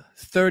did a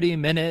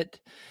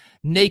 30-minute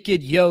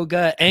naked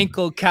yoga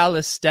ankle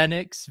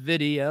calisthenics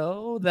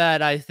video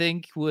that I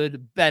think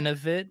would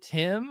benefit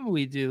him.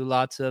 We do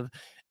lots of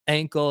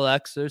ankle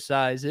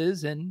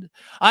exercises, and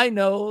I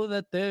know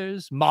that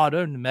there's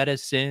modern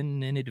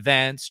medicine and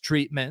advanced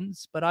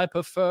treatments, but I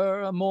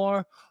prefer a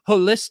more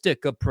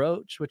holistic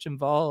approach, which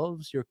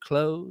involves your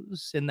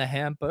clothes in the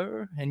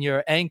hamper and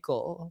your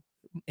ankle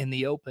in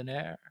the open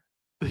air.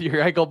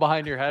 Your ankle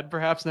behind your head,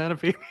 perhaps, Nana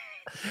Pete?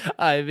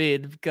 I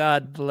mean,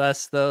 God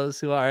bless those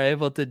who are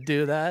able to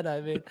do that.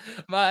 I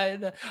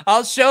mean,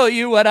 I'll show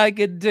you what I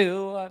can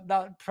do. I'm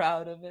not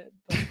proud of it.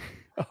 But...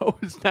 Oh,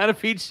 it's Nana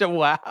Pete's show.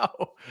 Wow.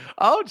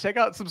 Oh,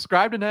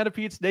 subscribe to Nana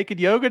Pete's Naked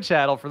Yoga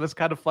channel for this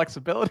kind of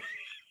flexibility.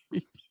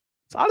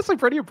 It's honestly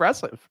pretty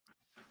impressive.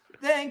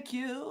 Thank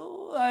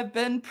you. I've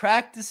been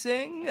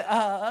practicing.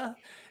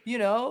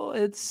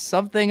 It's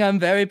something I'm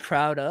very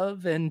proud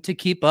of. And to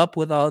keep up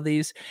with all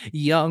these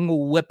young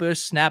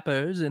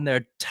whippersnappers and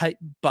their tight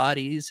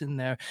bodies and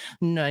their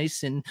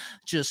nice and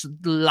just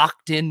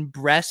locked in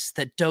breasts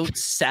that don't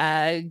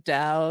sag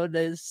down,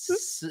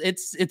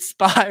 it's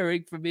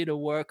inspiring for me to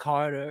work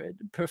harder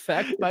and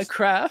perfect my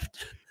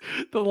craft.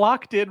 The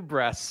locked in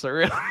breasts are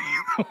really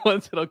the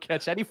ones that'll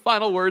catch. Any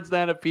final words,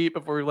 Nana Pete,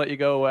 before we let you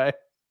go away?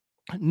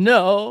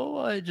 No,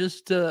 I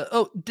just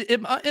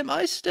am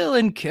I still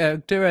in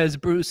character as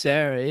Bruce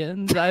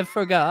Arians? I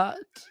forgot.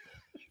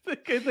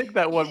 I think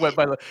that one went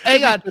by the.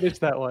 Hang on, finish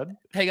that one.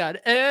 Hang on,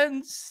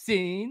 and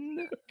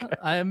scene. Okay.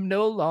 I am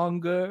no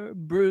longer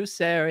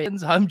Bruce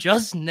Arians. I'm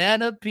just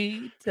Nana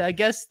Pete. I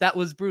guess that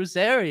was Bruce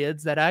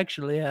Arians that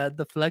actually had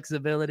the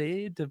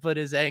flexibility to put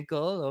his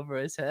ankle over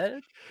his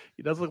head.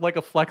 He does look like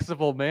a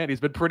flexible man. He's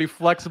been pretty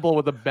flexible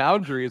with the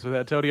boundaries with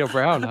Antonio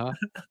Brown, huh?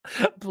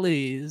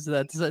 Please,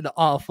 that's an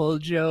awful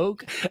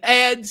joke.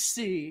 And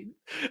scene.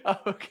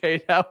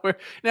 Okay, now we're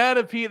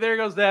Nana Pete. There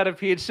goes Nana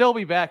Pete. She'll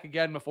be back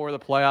again before the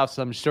playoffs,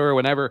 I'm sure,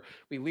 whenever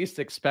we least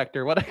expect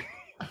her.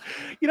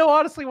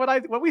 Honestly,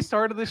 when we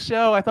started this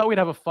show, I thought we'd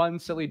have a fun,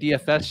 silly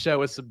DFS show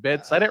with some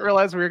bits. I didn't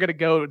realize we were going to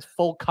go with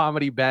full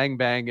comedy, bang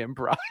bang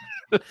improv.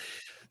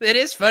 It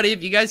is funny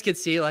if you guys could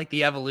see like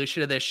the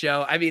evolution of this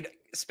show. I mean,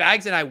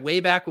 Spags and I, way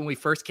back when we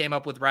first came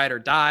up with Ride or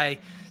Die,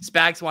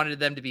 Spags wanted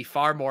them to be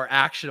far more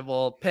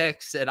actionable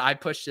picks, and I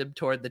pushed him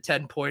toward the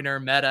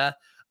 10-pointer meta.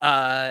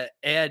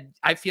 And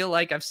I feel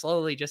like I've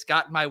slowly just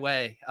gotten my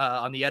way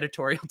on the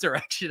editorial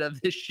direction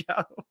of this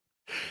show.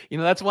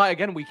 That's why,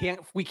 again, we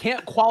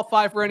can't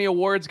qualify for any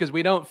awards because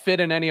we don't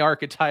fit in any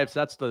archetypes.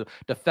 That's the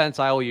defense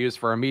I will use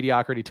for our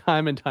mediocrity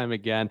time and time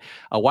again.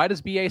 Why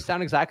does BA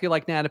sound exactly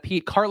like Nana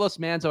Pete? Carlos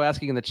Manzo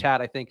asking in the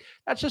chat. I think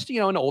that's just,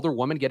 an older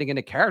woman getting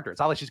into character. It's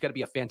not like she's going to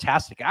be a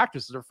fantastic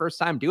actress. It's her first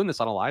time doing this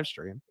on a live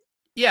stream.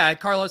 Yeah,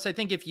 Carlos, I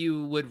think if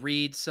you would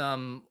read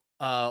some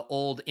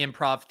old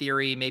improv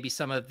theory, maybe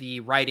some of the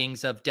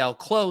writings of Del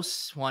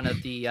Close, one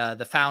of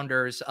the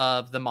founders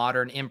of the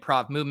modern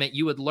improv movement,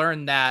 you would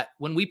learn that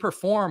when we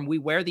perform, we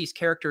wear these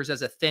characters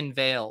as a thin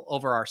veil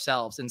over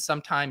ourselves. And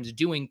sometimes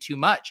doing too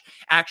much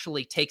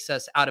actually takes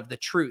us out of the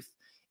truth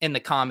in the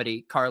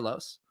comedy,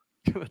 Carlos.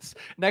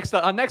 Next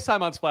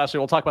time on Splash,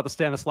 we'll talk about the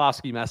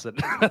Stanislavski method.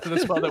 That's the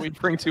spell that we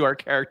bring to our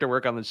character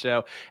work on the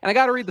show. And I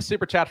got to read the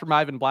super chat from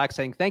Ivan Black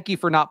saying, "Thank you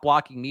for not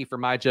blocking me for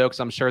my jokes."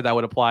 I'm sure that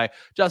would apply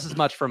just as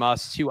much from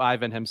us to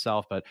Ivan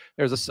himself. But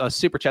there's a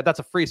super chat. That's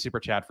a free super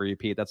chat for you,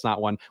 Pete. That's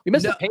not one. We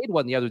missed a paid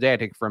one the other day, I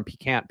think, from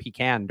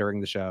Pecan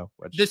during the show.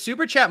 The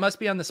super chat must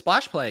be on the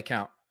Splash Play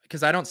account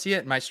because I don't see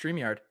it in my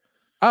StreamYard.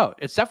 Oh,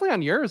 it's definitely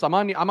on yours. I'm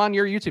on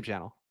your YouTube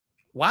channel.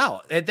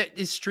 Wow,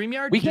 is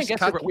StreamYard? We can't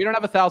get we don't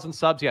have 1,000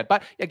 subs yet,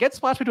 but yeah, get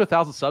Splash Play to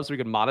 1,000 subs so we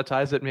can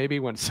monetize it maybe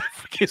in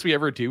case we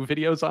ever do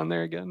videos on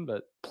there again.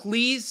 But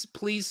please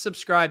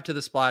subscribe to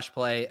the Splash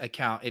Play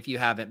account if you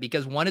haven't,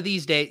 because one of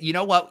these days, you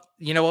know what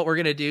we're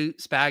gonna do,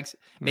 Spags?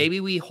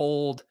 Maybe we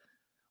hold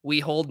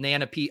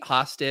Nana Pete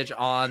hostage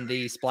on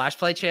the Splash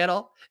Play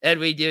channel, and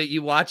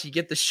you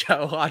get the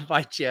show on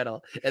my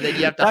channel, and then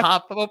you have to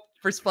hop up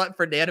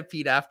for Nana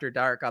Pete After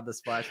Dark on the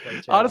Splash Play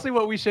channel. Honestly,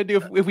 what we should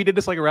do if we did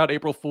this like around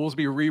April Fool's,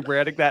 be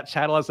rebranding that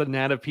channel as a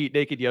Nana Pete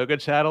Naked Yoga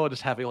channel and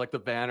just having like the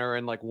banner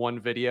and like one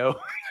video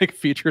like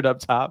featured up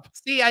top.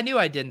 See, I knew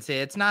I didn't say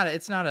it. It's not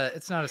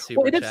a super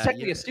Well, it is chat.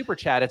 technically a super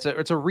chat. It's a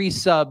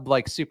resub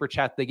like super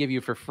chat they give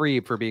you for free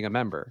for being a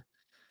member.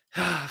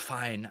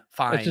 Fine.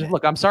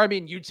 Look, I'm sorry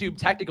being YouTube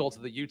technical to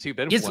the YouTube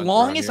influencer. As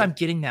long as I'm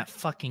getting that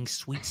fucking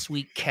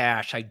sweet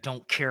cash, I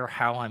don't care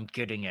how I'm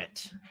getting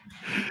it.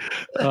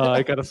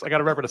 I gotta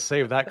remember to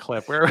save that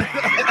clip. Where are we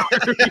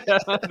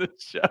on the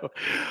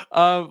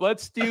show?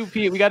 Let's do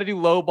Pete. We got to do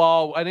low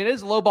ball, and it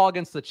is low ball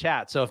against the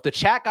chat. So if the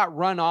chat got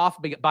run off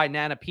by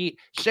Nana Pete,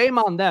 shame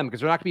on them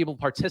because we're not gonna be able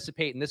to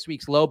participate in this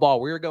week's low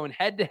ball. We're going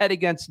head to head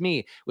against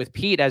me with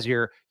Pete as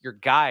your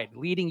guide,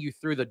 leading you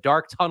through the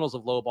dark tunnels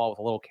of low ball with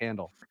a little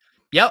candle.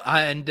 Yep,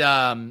 and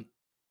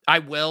I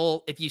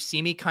will, if you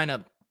see me kind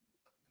of,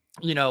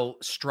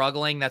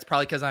 struggling, that's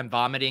probably because I'm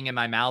vomiting in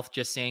my mouth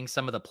just seeing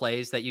some of the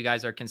plays that you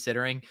guys are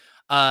considering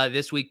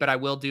this week, but I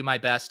will do my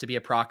best to be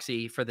a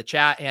proxy for the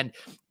chat. And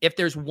if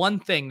there's one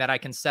thing that I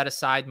can set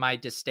aside my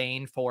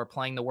disdain for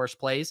playing the worst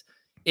plays,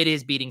 it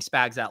is beating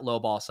Spags at low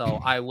ball. So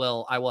I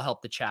will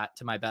help the chat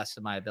to my best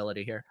of my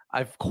ability here.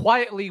 I've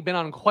quietly been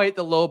on quite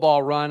the low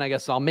ball run. I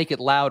guess I'll make it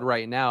loud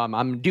right now.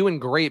 I'm doing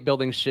great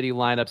building shitty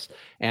lineups.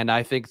 And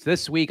I think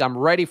this week I'm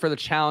ready for the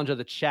challenge of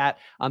the chat.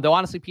 Though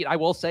honestly, Pete, I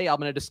will say I'm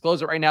going to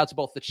disclose it right now to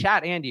both the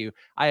chat and you.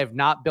 I have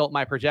not built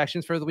my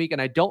projections for the week.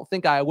 And I don't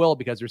think I will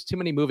because there's too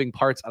many moving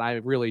parts and I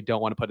really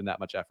don't want to put in that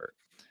much effort.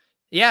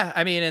 Yeah,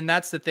 I mean, and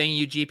that's the thing,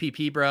 you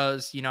GPP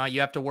bros, you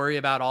have to worry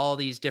about all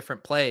these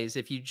different plays.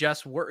 If you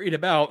just worried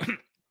about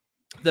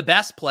the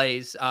best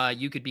plays,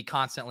 you could be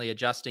constantly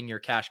adjusting your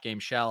cash game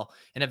shell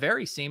in a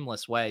very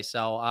seamless way.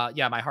 So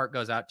yeah, my heart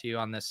goes out to you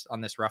on this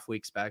rough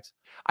week, Spags.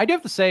 I do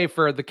have to say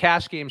for the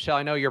cash game shell,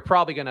 I know you're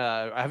probably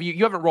gonna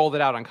you haven't rolled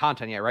it out on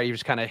content yet, right? You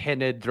just kind of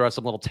hinted, throw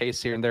some little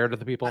tastes here and there to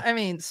the people. I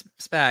mean,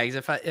 Spags,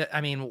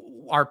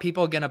 are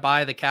people gonna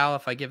buy the cow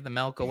if I give the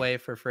milk away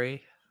for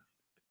free?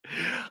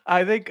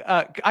 I think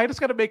I just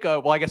got to make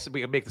I guess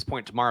we can make this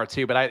point tomorrow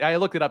too, but I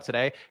looked it up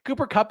today.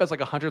 Cooper Kupp has like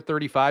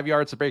 135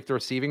 yards to break the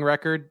receiving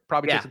record.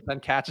 Probably takes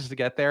 10 catches to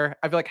get there.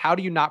 I feel like, how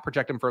do you not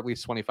project him for at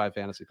least 25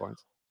 fantasy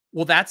points?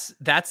 Well, that's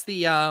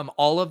the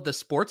all of the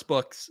sports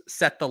books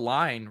set the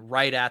line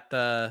right at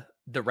the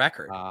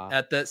record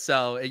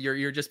so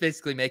you're just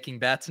basically making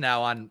bets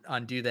now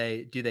on do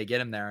they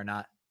get him there or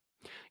not.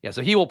 Yeah,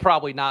 so he will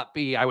probably not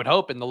be, I would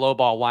hope, in the low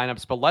ball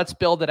lineups, but let's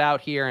build it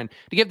out here. And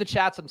to give the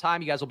chat some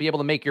time, you guys will be able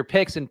to make your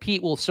picks, and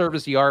Pete will serve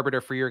as the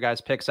arbiter for your guys'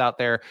 picks out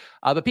there.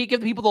 But Pete,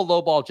 give the people the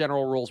low ball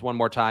general rules one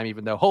more time,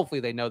 even though hopefully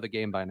they know the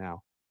game by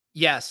now.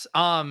 Yes.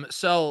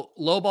 So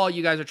low ball,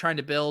 you guys are trying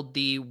to build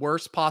the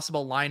worst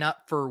possible lineup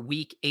for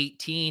week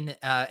 18,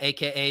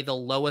 aka the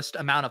lowest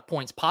amount of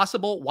points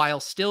possible,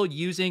 while still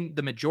using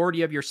the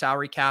majority of your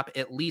salary cap,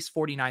 at least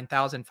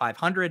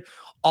 49,500.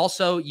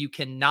 Also, you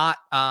cannot,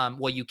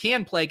 you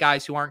can play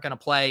guys who aren't going to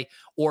play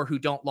or who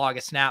don't log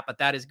a snap, but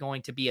that is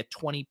going to be a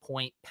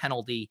 20-point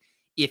penalty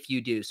if you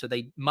do. So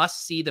they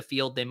must see the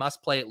field. They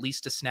must play at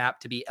least a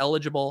snap to be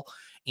eligible,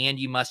 and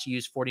you must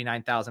use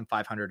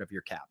 49,500 of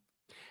your cap.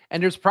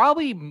 And there's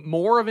probably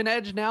more of an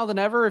edge now than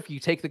ever if you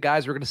take the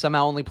guys who are going to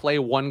somehow only play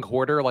one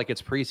quarter like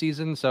it's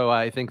preseason. So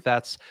I think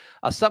that's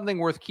something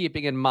worth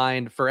keeping in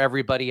mind for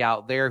everybody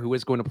out there who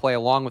is going to play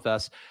along with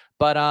us.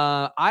 But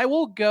I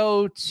will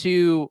go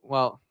to,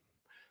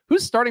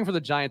 who's starting for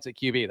the Giants at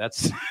QB? That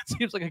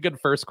seems like a good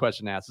first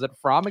question to ask. Is it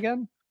Fromm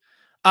again?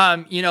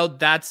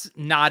 That's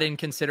not in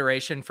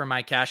consideration for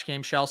my cash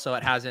game shell, so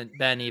it hasn't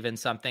been even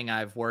something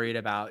I've worried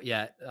about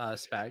yet,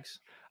 Spags.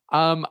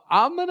 I'm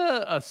going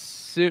to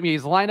assume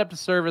he's lined up to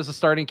serve as a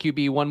starting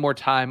QB one more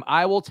time.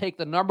 I will take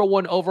the number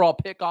one overall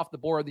pick off the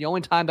board. The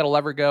only time that'll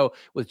ever go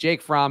with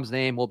Jake Fromm's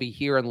name will be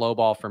here in low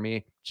ball for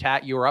me.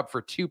 Chat, you are up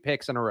for 2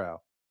 picks in a row.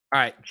 All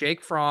right,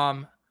 Jake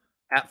Fromm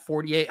at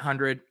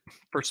 4,800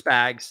 for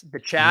Spags. The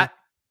chat,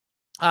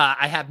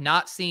 I have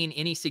not seen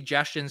any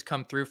suggestions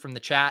come through from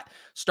the chat.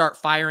 Start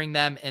firing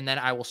them, and then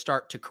I will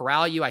start to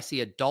corral you. I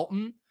see a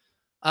Dalton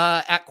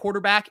at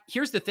quarterback.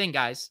 Here's the thing,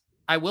 guys.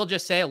 I will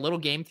just say a little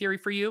game theory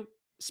for you.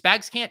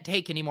 Spags can't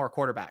take any more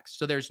quarterbacks,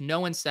 so there's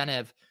no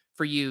incentive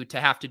for you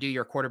to have to do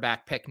your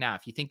quarterback pick now.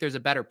 If you think there's a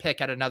better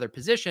pick at another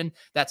position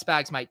that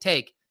Spags might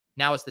take,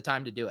 now is the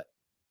time to do it.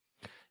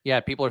 Yeah,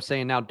 people are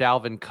saying now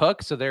Dalvin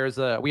Cook. So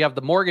we have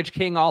the Mortgage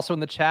King also in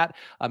the chat.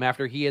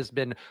 After he has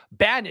been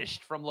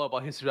banished from low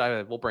ball,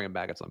 we'll bring him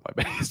back at some point.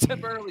 But he's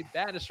temporarily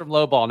banished from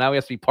low ball. Now he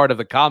has to be part of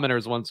the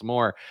commenters once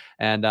more.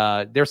 And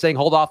they're saying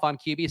hold off on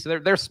QB. So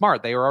they're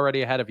smart. They were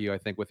already ahead of you, I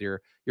think, with your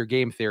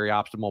game theory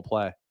optimal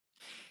play.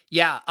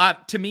 Yeah,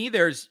 to me,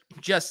 there's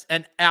just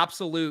an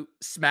absolute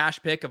smash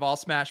pick of all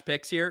smash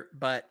picks here.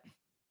 But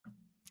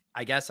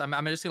I guess I'm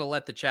just going to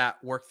let the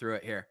chat work through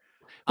it here.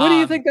 Who do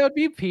you think that would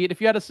be, Pete? If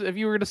you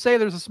were going to say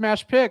there's a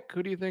smash pick,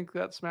 who do you think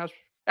that smash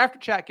after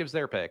chat gives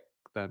their pick?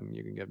 Then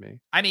you can give me.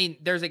 I mean,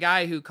 there's a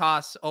guy who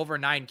costs over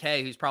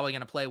 9K who's probably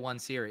going to play one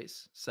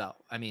series. So,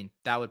 I mean,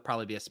 that would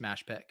probably be a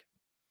smash pick.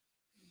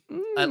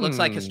 It looks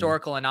like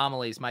historical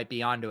anomalies might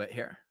be onto it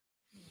here.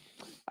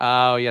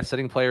 Oh, yeah,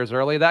 sitting players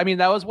early. That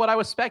was what I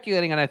was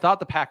speculating, and I thought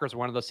the Packers were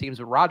one of those teams.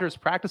 But Rodgers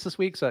practiced this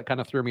week, so it kind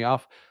of threw me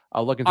off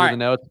looking through the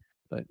notes.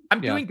 But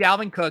I'm doing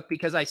Dalvin Cook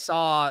because I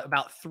saw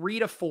about 3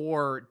 to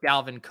 4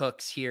 Dalvin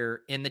Cooks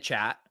here in the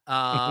chat.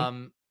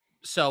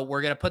 So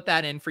we're going to put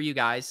that in for you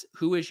guys.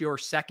 Who is your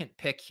second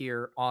pick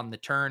here on the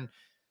turn?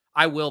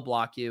 I will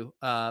block you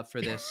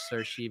for this,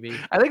 Sir Sheeby.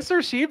 I think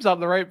Sir Sheeb's on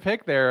the right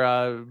pick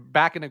there.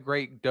 Back in a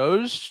great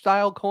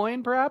Doge-style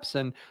coin, perhaps,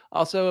 and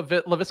also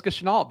Laviska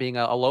Shenault being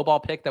a low-ball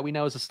pick that we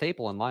know is a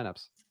staple in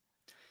lineups.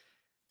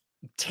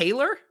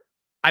 Taylor?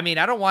 I mean,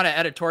 I don't want to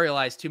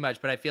editorialize too much,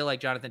 but I feel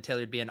like Jonathan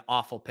Taylor would be an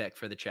awful pick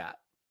for the chat.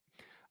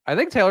 I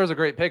think Taylor's a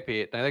great pick,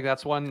 Pete. I think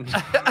that's one.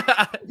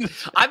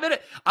 I'm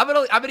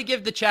gonna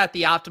give the chat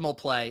the optimal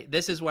play.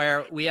 This is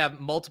where we have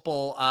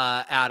multiple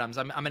Adams.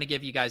 I'm gonna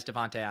give you guys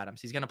Devontae Adams.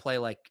 He's gonna play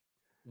like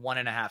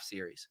 1.5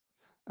 series.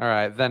 All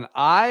right, then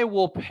I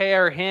will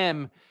pair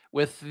him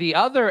with the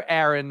other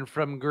Aaron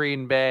from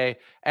Green Bay,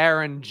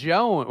 Aaron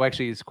Jones. Well,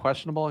 actually, he's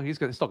questionable. He's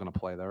still gonna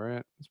play though,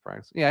 right? He's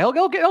practicing. Yeah,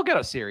 he'll get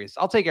a series.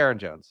 I'll take Aaron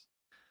Jones.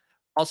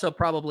 Also,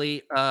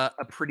 probably a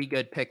pretty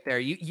good pick there.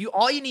 You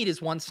all you need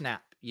is one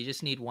snap. You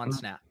just need one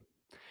snap.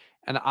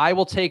 And I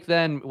will take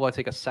I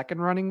take a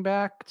second running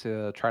back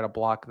to try to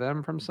block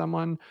them from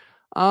someone.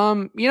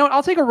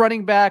 I'll take a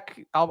running back.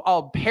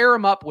 I'll pair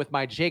him up with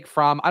my Jake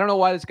Fromm. I don't know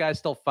why this guy's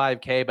still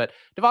 5K, but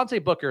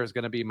Devontae Booker is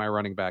going to be my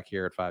running back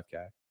here at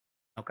 5K.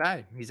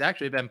 Okay. He's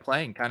actually been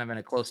playing kind of in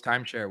a close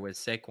timeshare with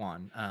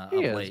Saquon of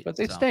late. But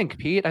they stink,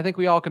 Pete. I think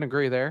we all can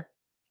agree there.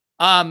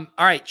 All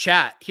right,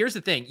 chat. Here's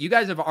the thing. You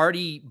guys have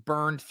already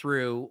burned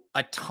through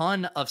a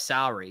ton of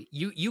salary.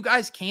 You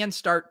guys can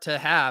start to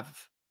have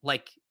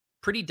like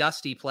pretty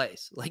dusty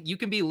plays. Like you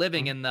can be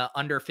living in the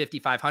under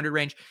 5,500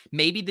 range.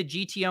 Maybe the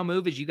GTO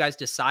move is you guys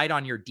decide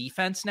on your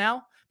defense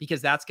now,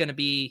 because that's going to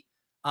be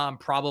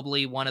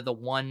probably one of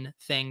the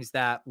things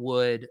that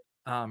would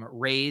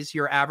raise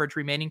your average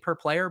remaining per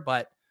player.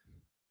 But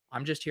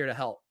I'm just here to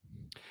help.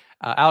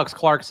 Alex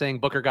Clark saying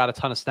Booker got a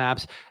ton of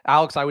snaps.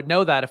 Alex, I would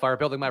know that if I were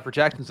building my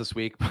projections this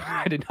week, but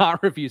I did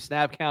not review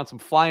snap counts. I'm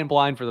flying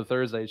blind for the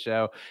Thursday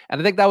show. And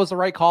I think that was the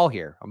right call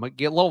here. I'm going to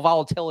get a little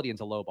volatility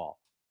into low ball.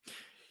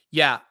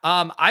 Yeah.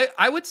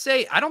 I would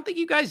say, I don't think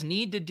you guys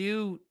need to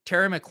do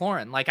Terry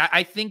McLaurin. Like,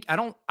 I think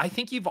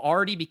you've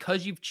already,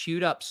 because you've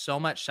chewed up so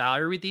much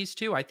salary with these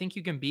two, I think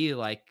you can be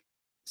like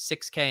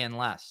 6K and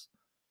less.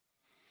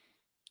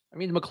 I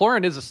mean,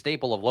 McLaurin is a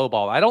staple of low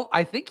ball.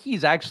 I think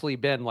he's actually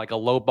been like a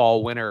low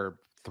ball winner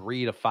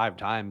 3 to 5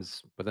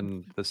 times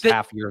within this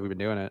half year we've been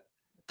doing it.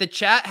 The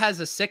chat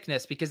has a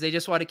sickness because they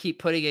just want to keep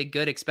putting in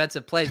good,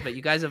 expensive plays, but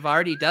you guys have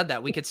already done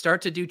that. We could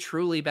start to do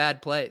truly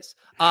bad plays.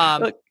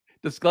 Look,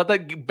 just let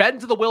that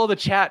bend to the will of the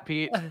chat,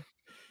 Pete.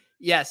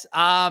 Yes.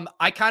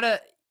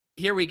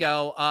 Here we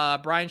go.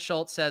 Brian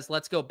Schultz says,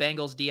 let's go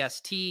Bengals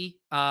DST.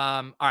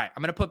 All right.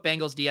 I'm going to put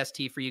Bengals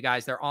DST for you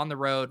guys. They're on the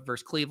road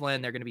versus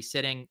Cleveland. They're going to be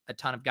sitting a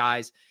ton of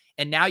guys.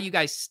 And now you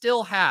guys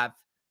still have,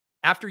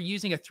 after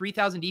using a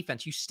 3,000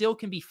 defense, you still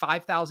can be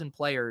 5,000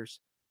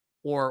 players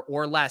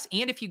or less.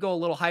 And if you go a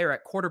little higher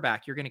at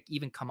quarterback, you're going to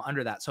even come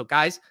under that. So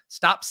guys,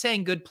 stop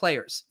saying good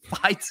players.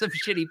 Find some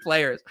shitty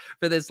players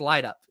for this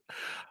lineup.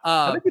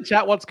 I think the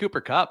chat wants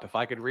Cooper Kupp, if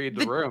I could read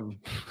the room.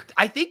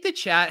 I think the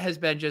chat has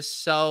been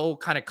just so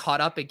kind of caught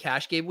up in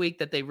cash game week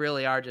that they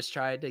really are just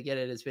trying to get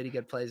in as many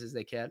good plays as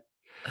they can.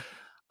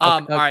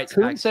 All right.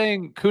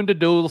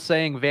 Kunda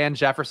saying Van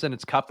Jefferson,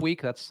 it's Cup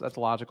week. That's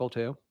logical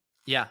too.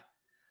 Yeah.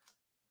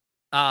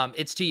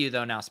 It's to you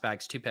though now,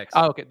 Spags. 2 picks.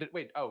 Oh, okay.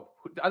 Wait. Oh,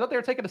 I thought they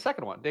were taking the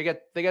second one. They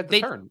get the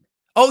turn.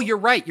 Oh, you're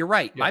right.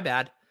 Yeah. My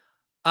bad.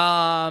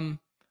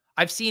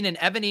 I've seen an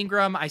Evan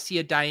Ingram. I see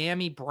a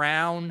Diami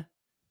Brown.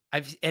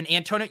 And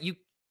Antonio,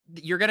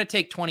 you're going to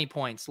take 20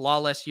 points.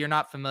 Lawless, you're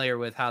not familiar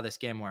with how this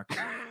game works.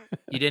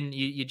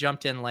 You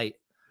jumped in late.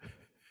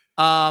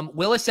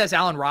 Willis says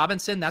Allen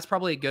Robinson. That's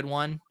probably a good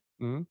one.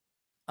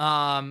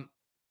 Mm-hmm.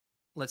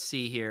 Let's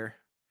see here.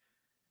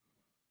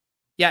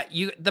 Yeah,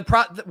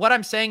 what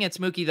I'm saying, it's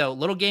Mookie though.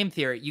 Little game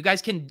theory. You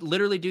guys can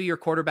literally do your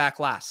quarterback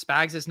last.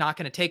 Spags is not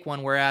going to take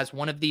one, whereas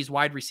one of these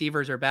wide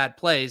receivers are bad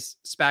plays.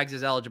 Spags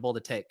is eligible to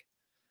take.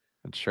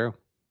 That's true.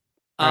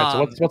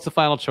 All right, so what's the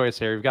final choice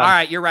here? We've got. All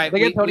right, you're right. I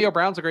think Antonio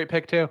Brown's a great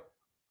pick too.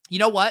 You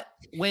know what?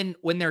 When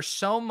there's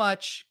so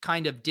much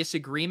kind of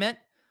disagreement,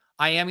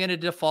 I am going to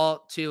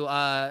default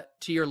to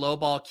your low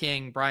ball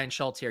king Brian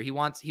Schultz here. He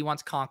wants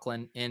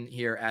Conklin in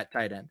here at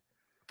tight end.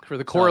 For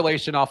the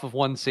correlation off of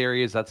one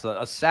series, that's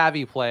a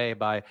savvy play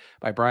by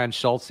Brian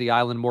Schultz, the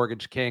Island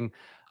Mortgage King.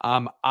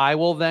 I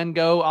will then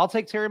I'll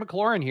take Terry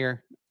McLaurin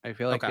here. I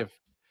feel like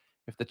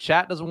if the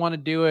chat doesn't want to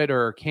do it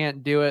or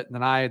can't do it,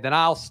 then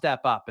I'll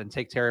step up and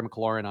take Terry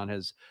McLaurin on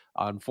his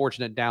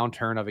unfortunate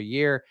downturn of a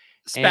year.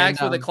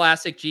 Spags with a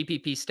classic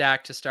GPP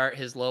stack to start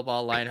his low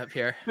ball lineup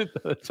here.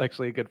 That's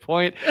actually a good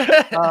point.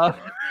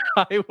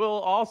 I will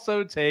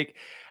also take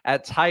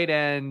at tight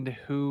end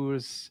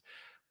who's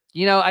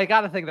I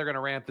got to think they're going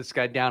to ramp this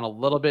guy down a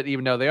little bit,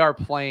 even though they are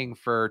playing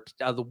for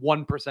the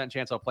 1%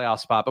 chance of a playoff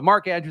spot. But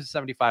Mark Andrews is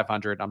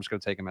 7,500. I'm just going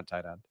to take him at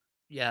tight end.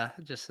 Yeah,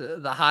 just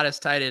the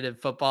hottest tight end in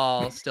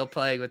football, still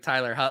playing with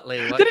Tyler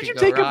Huntley. What Didn't you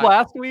take him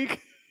last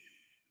week?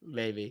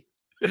 Maybe.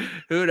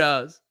 Who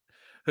knows?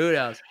 Who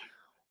knows?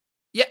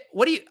 Yeah,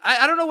 what do you?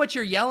 I don't know what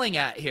you're yelling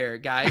at here,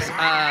 guys.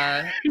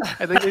 I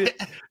think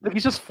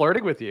he's just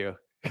flirting with you.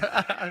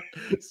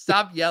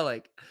 Stop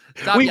yelling.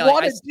 We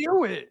want to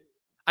do it.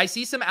 I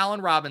see some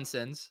Allen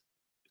Robinsons.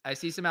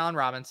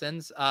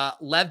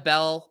 Lev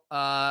Bell,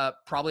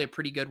 probably a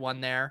pretty good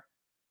one there.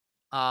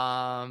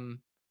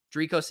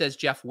 Drico says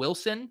Jeff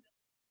Wilson.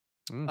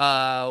 He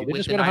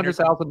just win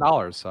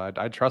 $100,000, so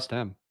I'd trust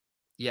him.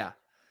 Yeah.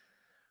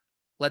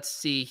 Let's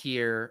see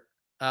here.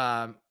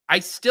 I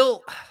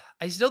still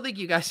think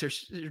you guys are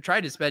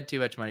trying to spend too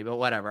much money, but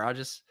whatever. All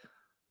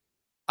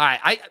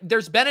right.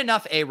 There's been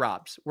enough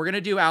A-Robs. We're going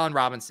to do Allen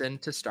Robinson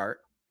to start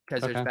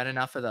because there's been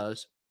enough of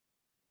those.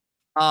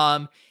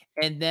 And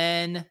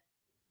then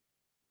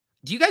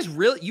do you guys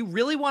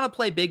really want to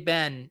play Big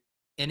Ben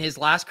in his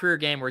last career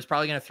game where he's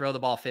probably going to throw the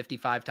ball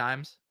 55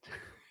 times?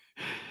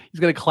 He's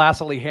going to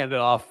classically hand it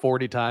off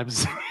 40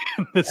 times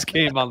in this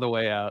game on the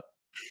way out.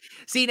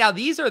 See, now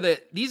these are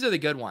the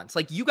good ones.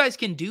 Like, you guys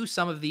can do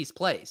some of these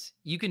plays.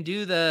 You can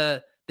do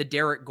the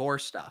Derek Gore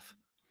stuff.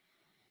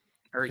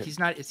 Or is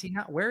he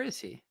not? Where is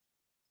he?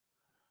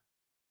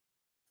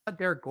 I thought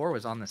Derek Gore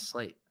was on this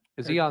slate.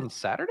 Is he on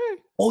Saturday?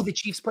 Oh, the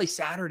Chiefs play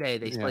Saturday.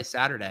 They play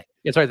Saturday.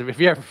 Yeah, sorry.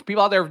 If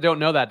people out there don't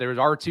know that, there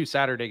are 2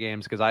 Saturday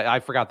games, because I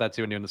forgot that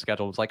too when doing the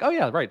schedule. It's like, oh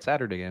yeah, right,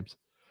 Saturday games.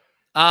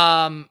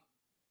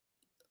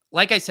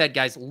 Like I said,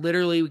 guys,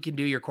 literally we can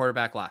do your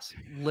quarterback last.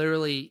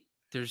 Literally,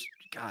 there's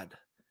God.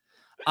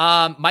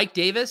 Mike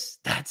Davis,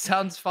 that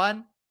sounds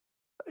fun.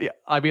 Yeah,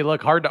 I mean,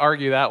 look, hard to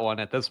argue that one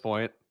at this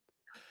point.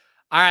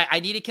 All right, I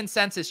need a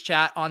consensus,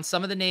 chat, on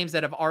some of the names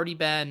that have already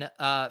been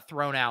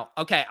thrown out.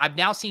 Okay, I've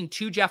now seen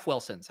 2 Jeff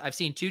Wilsons.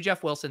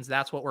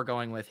 That's what we're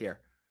going with here.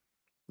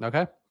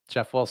 Okay,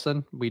 Jeff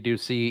Wilson. We do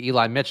see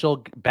Eli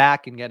Mitchell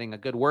back and getting a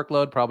good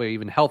workload, probably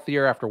even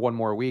healthier after one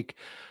more week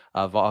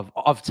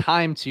of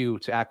time to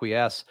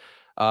acquiesce.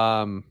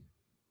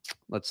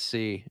 Let's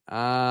see.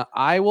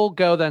 I will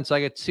go then. So I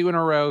get 2 in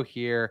a row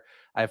here.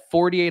 I have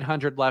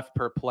 4,800 left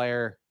per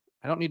player.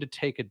 I don't need to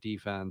take a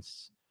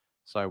defense,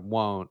 so I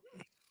won't.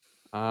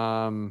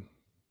 I'll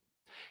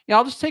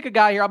just take a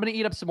guy here. I'm going to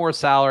eat up some more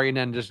salary and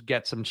then just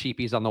get some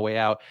cheapies on the way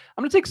out.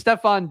 I'm going to take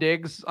Stephon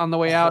Diggs on the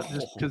way out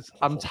just because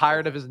I'm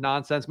tired of his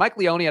nonsense. Mike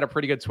Leone had a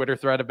pretty good Twitter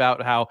thread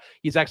about how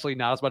he's actually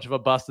not as much of a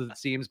bust as it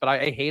seems, but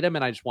I hate him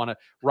and I just want to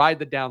ride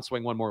the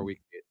downswing one more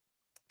week.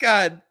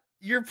 God,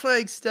 you're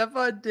playing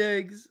Stephon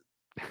Diggs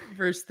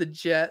versus the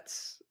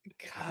Jets.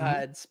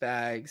 God,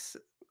 Spags.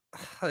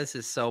 Oh, this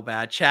is so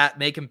bad. Chat,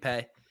 make him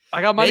pay.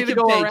 I got money to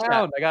go around.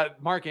 Chat. I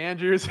got Mark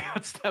Andrews. I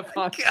got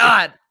Stephon.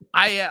 God,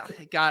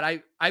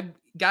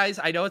 guys,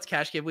 I know it's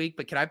cash game week,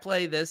 but can I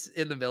play this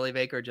in the Millie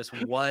Maker just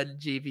one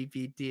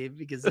GPP team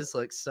because this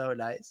looks so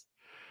nice.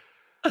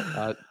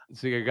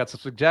 So you got some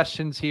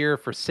suggestions here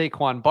for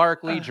Saquon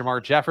Barkley,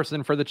 Jamar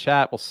Jefferson for the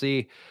chat. We'll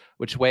see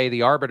which way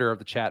the arbiter of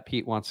the chat,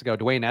 Pete, wants to go.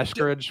 Dwayne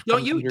Eskridge.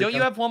 Don't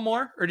you have one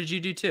more, or did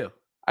you do 2?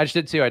 I just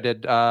did 2. I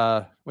did.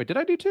 Wait, did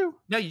I do 2?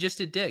 No, you just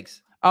did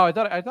Diggs. Oh, I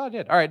thought I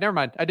did. All right, never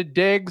mind. I did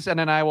Diggs, and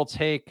then I will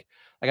take.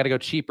 I got to go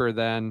cheaper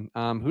then.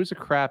 Who's a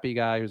crappy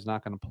guy who's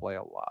not going to play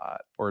a lot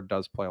or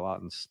does play a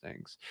lot and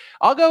stinks?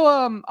 I'll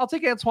go. I'll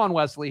take Antoine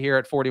Wesley here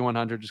at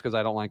 4,100 just because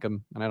I don't like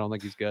him and I don't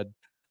think he's good.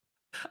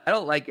 I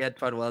don't like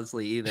Antoine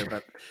Wesley either,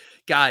 but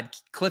God,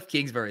 Cliff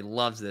Kingsbury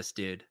loves this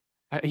dude.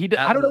 I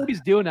don't know what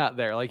he's doing out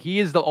there. Like, he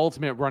is the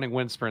ultimate running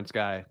wind sprints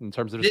guy in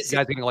terms of just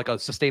guys getting like a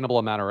sustainable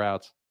amount of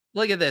routes.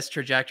 Look at this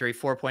trajectory,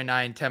 4.9,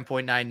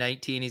 10.9,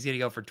 19. He's going to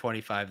go for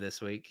 25 this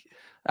week.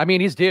 I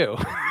mean, he's due.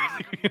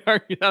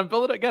 I'm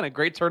building, again, a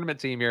great tournament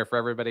team here for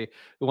everybody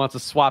who wants to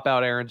swap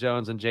out Aaron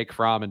Jones and Jake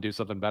Fromm and do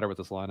something better with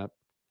this lineup.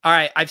 All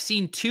right, I've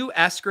seen 2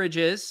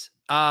 Eskridges.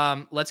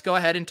 Let's go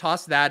ahead and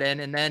toss that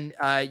in, and then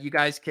you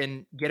guys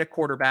can get a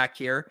quarterback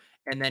here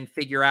and then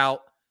figure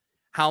out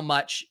how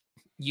much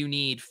you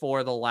need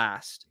for the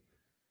last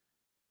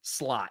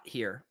slot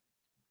here.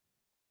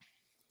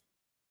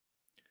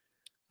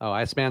 Oh,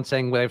 Iceman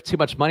saying we have too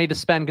much money to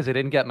spend because they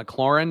didn't get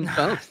McLaurin.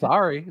 Oh,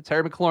 sorry.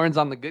 Terry McLaurin's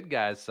on the good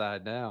guys'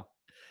 side now.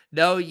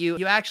 No,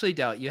 you actually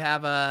don't. You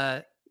have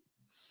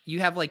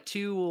like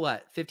 2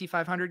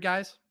 5,500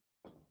 guys?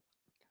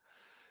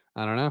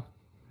 I don't know.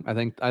 I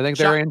think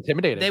they're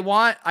intimidated.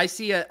 I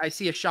see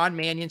a Sean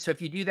Mannion. So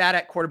if you do that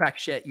at quarterback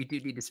shit, you do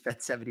need to spend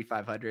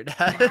 7,500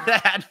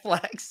 at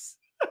flex.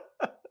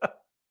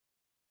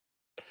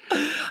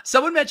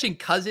 Someone mentioned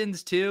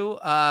Cousins too,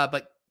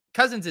 but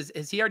Cousins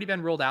has he already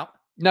been ruled out?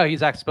 No,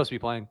 he's actually supposed to be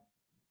playing.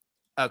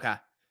 Okay.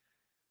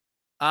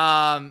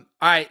 All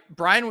right.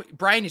 Brian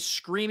is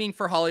screaming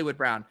for Hollywood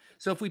Brown.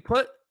 So if we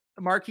put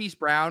Marquise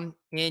Brown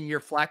in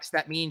your flex,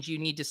 that means you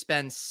need to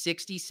spend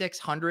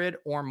 6,600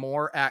 or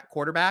more at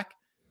quarterback,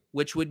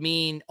 which would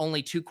mean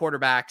only 2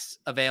 quarterbacks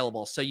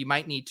available. So you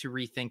might need to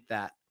rethink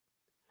that.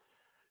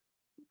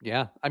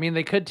 Yeah. I mean,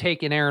 they could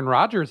take in Aaron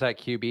Rodgers at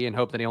QB and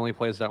hope that he only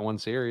plays that one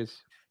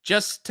series.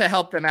 Just to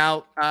help them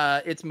out,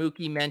 it's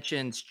Mookie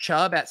mentions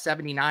Chubb at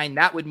 79.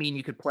 That would mean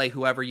you could play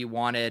whoever you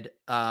wanted.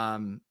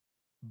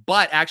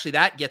 But actually,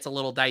 that gets a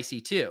little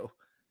dicey too,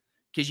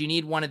 because you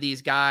need one of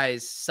these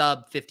guys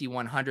sub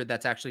 5,100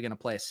 that's actually going to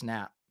play a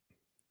snap.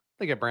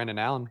 They get Brandon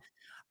Allen.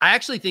 I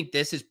actually think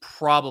this is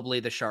probably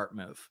the sharp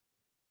move.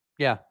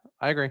 Yeah,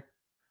 I agree.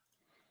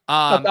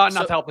 Not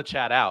to help the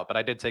chat out, but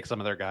I did take some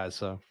of their guys,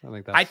 so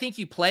I think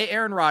you play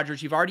Aaron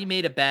Rodgers. You've already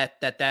made a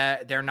bet that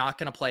they're not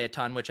going to play a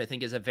ton, which I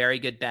think is a very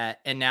good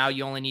bet. And now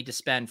you only need to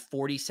spend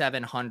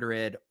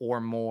 4,700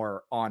 or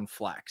more on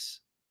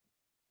flex.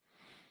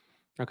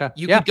 Okay,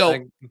 you could go.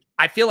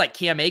 I feel like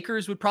Cam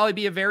Akers would probably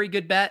be a very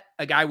good bet.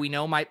 A guy we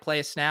know might play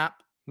a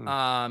snap.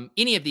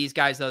 Any of these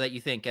guys though that you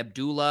think,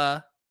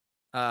 Abdullah,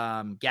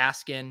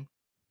 Gaskin.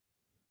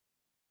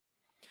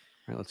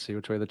 All right, let's see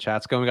which way the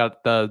chat's going. We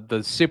got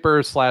the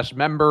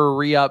super/member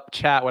re-up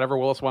chat, whatever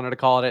Willis wanted to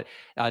call it.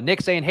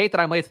 Nick saying, hate that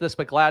I'm late to this,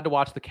 but glad to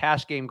watch the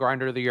cash game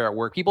grinder of the year at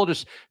work. People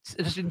just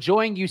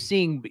enjoying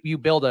seeing you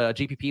build a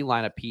GPP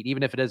lineup, Pete,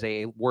 even if it is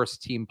a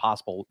worst team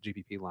possible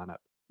GPP lineup.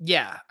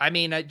 Yeah, I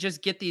mean,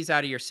 just get these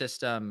out of your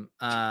system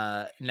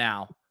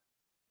now.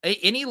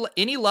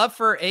 Any love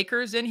for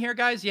Akers in here,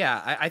 guys?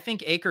 Yeah, I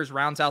think Akers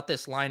rounds out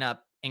this lineup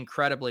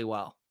incredibly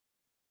well.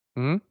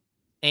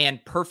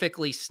 And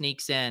perfectly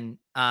sneaks in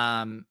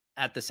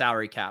at the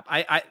salary cap.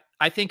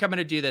 I think I'm going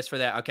to do this for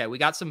that. Okay, we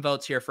got some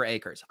votes here for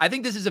Akers. I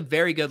think this is a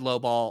very good low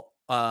ball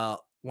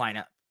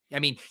lineup. I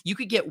mean, you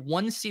could get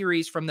one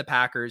series from the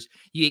Packers.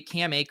 You get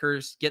Cam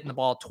Akers getting the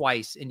ball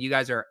twice, and you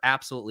guys are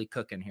absolutely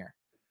cooking here.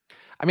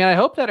 I mean, I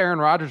hope that Aaron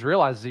Rodgers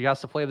realizes he has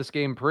to play this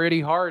game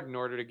pretty hard in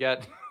order to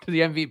get to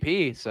the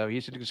MVP. So he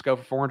should just go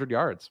for 400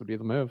 yards would be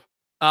the move.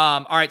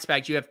 All right,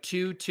 Spags, you have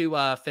two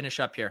to finish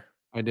up here.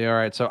 I do. All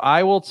right. So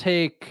I'll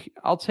take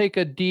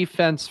a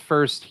defense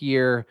first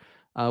here.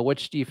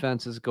 Which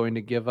defense is going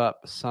to give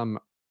up some,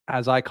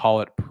 as I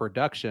call it,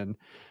 production?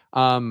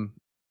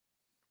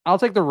 I'll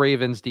take the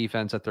Ravens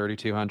defense at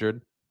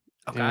 3,200.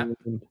 Okay. And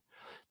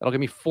that'll give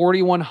me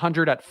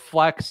 4,100 at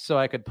flex, so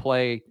I could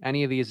play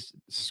any of these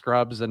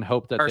scrubs and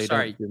hope that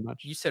don't do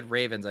much. You said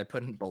Ravens. I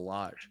put in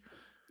Balaj.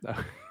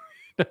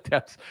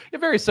 That's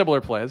very similar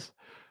plays.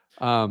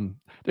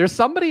 There's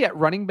somebody at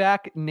running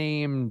back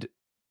named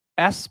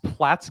S.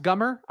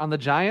 Platzgummer on the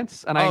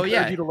Giants, and I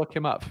encourage you to look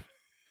him up.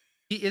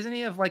 Isn't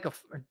he of like a?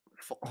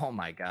 Oh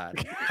my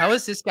god, how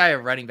is this guy a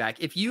running back?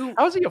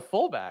 How is he a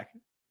fullback?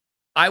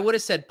 I would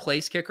have said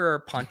place kicker or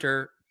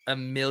punter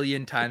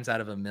 1,000,000 times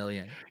out of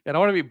 1,000,000. I don't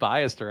want to be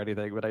biased or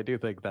anything, but I do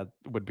think that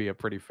would be a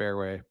pretty fair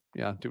way,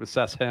 to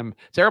assess him.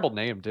 Terrible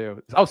name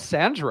too. Oh,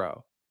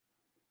 Sandro.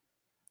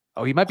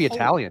 Oh, he might be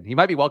Italian. He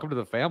might be welcome to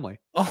the family.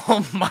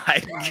 Oh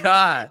my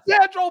god,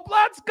 Sandro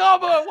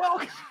Platzgummer,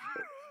 welcome.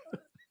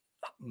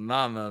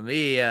 Mamma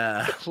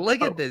mia.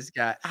 Look at this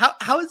guy.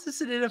 How is this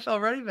an NFL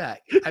running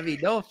back? I mean,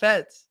 no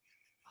offense.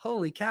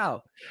 Holy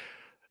cow.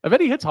 I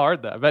bet he hits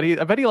hard though. I bet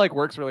he like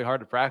works really hard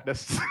to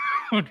practice.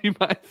 Would be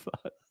my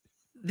thought.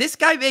 This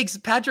guy makes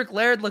Patrick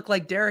Laird look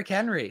like Derrick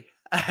Henry.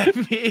 I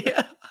mean,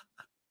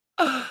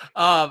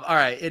 all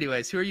right.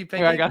 Anyways, who are you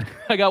picking? I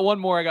got one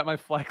more. I got my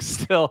flex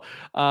still.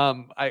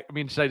 I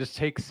mean, should I just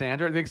take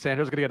Sandro? I think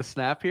Sandro's gonna get a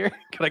snap here.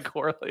 Can I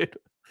correlate?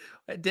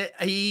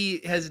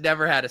 He has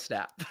never had a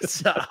snap,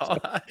 so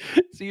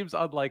seems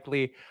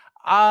unlikely.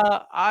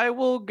 I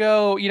will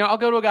go. I'll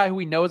go to a guy who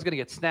we know is going to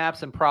get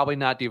snaps and probably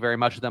not do very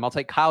much with them. I'll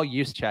take Kyle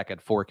Juszczyk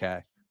at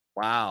 4K.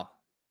 Wow.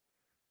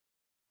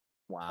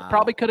 I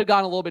probably could have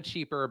gone a little bit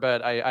cheaper,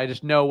 but I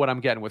just know what I'm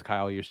getting with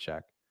Kyle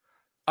Juszczyk.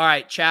 All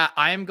right, chat.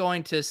 I am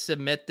going to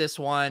submit this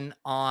one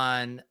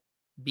on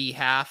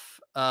behalf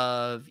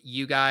of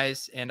you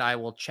guys, and I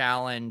will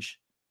challenge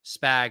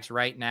Spags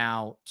right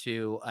now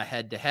to a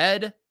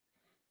head-to-head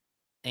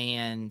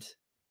and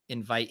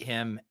invite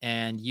him,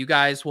 and you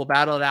guys will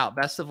battle it out.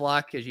 Best of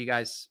luck as you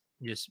guys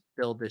just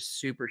build this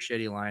super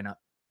shitty lineup.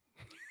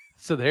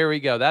 So there we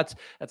go. That's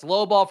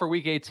low ball for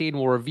week 18.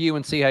 We'll review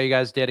and see how you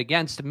guys did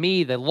against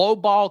me, the low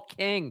ball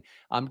king.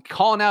 I'm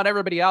calling out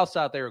everybody else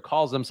out there who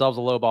calls themselves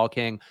a low ball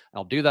king.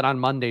 I'll do that on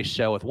Monday's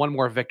show with one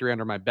more victory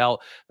under my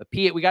belt. But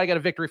Pete, we got to get a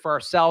victory for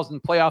ourselves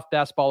and playoff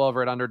best ball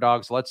over at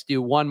Underdogs. So let's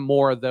do one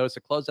more of those to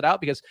close it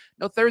out, because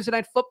no Thursday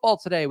night football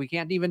today. We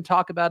can't even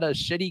talk about a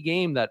shitty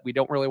game that we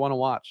don't really want to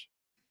watch.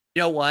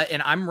 You know what?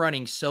 And I'm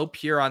running so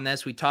pure on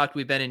this. We've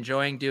been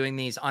enjoying doing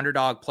these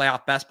Underdog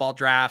playoff best ball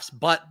drafts,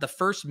 but the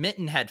first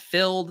mitten had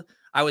filled.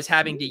 I was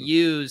having to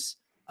use,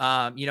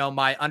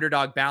 my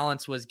Underdog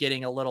balance was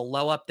getting a little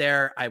low up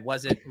there. I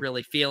wasn't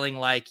really feeling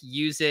like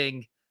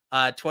using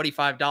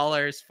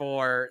 $25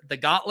 for the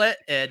gauntlet.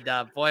 And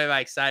boy, am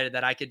I excited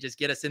that I could just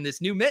get us in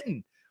this new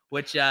mitten,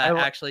 which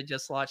actually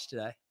just launched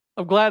today.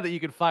 I'm glad that you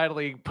could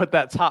finally put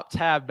that top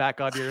tab back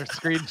on your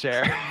screen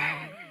share.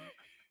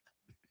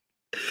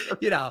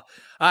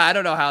 I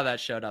don't know how that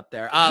showed up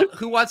there.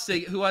 Who wants to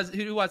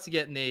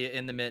get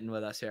in the mitten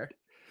with us here?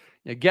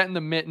 Yeah, getting the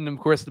mitten, of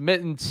course, the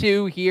mitten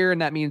 2 here,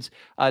 and that means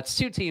it's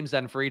 2 teams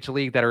then for each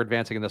league that are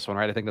advancing in this one,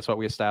 right? I think that's what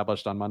we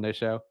established on Monday's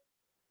show.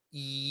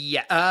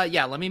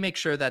 Yeah. Let me make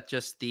sure that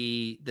just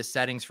the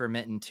settings for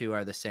Mitten 2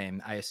 are the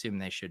same. I assume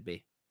they should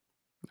be.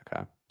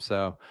 Okay.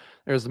 So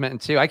there's the Mitten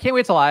 2. I can't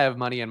wait till I have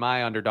money in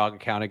my underdog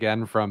account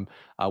again from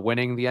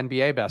winning the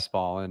NBA best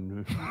ball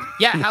in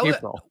Yeah.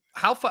 April.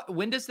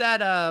 When does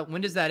that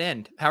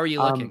end? How are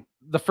you looking?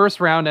 The first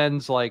round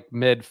ends like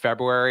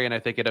mid-February, and I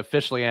think it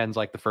officially ends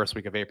like the first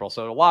week of April.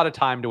 So a lot of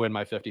time to win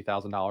my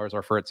 $50,000,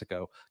 or for it to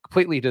go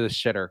completely to the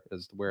shitter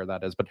is where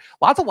that is. But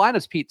lots of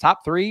lineups, Pete.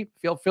 Top 3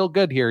 feel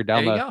good here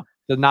down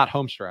the not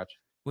home stretch.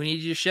 We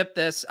need you to ship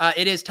this.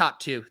 It is top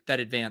 2 that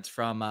advance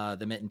from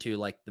the Mitten 2,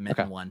 like the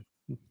Mitten 1.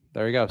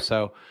 There you go.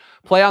 So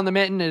play on the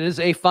Mitten. It is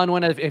a fun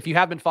one. If you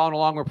have been following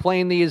along, we're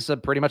playing these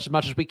pretty much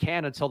as we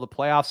can until the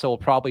playoffs. So we'll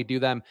probably do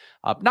them.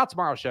 Not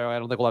tomorrow's show. I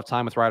don't think we'll have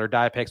time with Ride or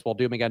Die picks. We'll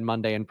do them again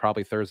Monday and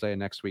probably Thursday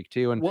next week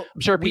too. And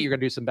I'm sure, Pete, you're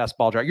going to do some best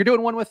ball draft. You're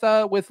doing one with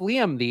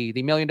Liam, the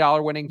 $1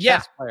 million winning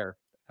chess player.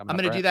 I'm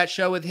going to do that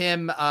show with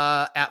him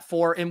at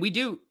 4. And we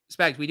do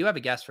have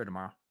a guest for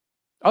tomorrow.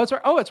 Oh,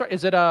 that's right.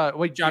 Is it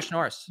Josh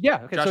Norris?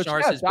 Yeah. Okay.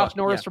 Josh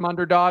Norris from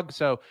Underdog.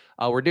 So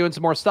we're doing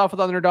some more stuff with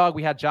Underdog.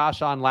 We had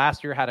Josh on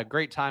last year, had a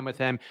great time with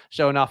him,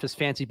 showing off his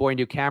fancy boy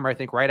new camera, I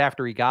think right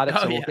after he got it.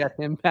 We'll get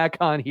him back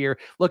on here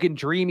looking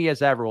dreamy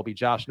as ever. Will be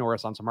Josh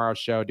Norris on tomorrow's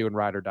show doing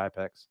Ride or Die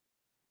picks.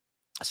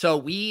 So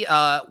we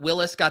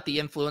Willis got the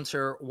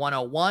Influencer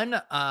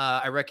 101.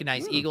 I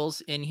recognize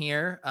Eagles in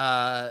here.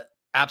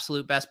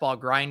 Absolute best ball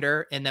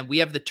grinder. And then we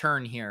have the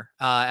turn here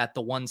at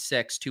the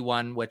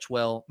 1-6-2-1, which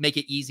will make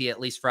it easy,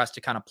 at least for us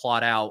to kind of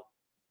plot out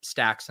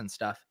stacks and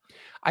stuff.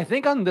 I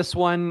think on this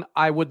one,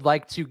 I would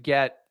like to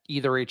get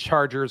either a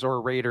Chargers or a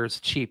Raiders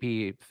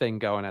cheapy thing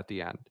going at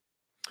the end.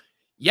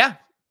 Yeah.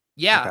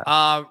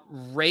 Okay.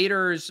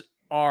 Raiders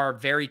are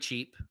very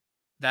cheap.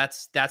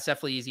 That's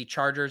definitely easy.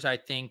 Chargers, I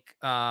think,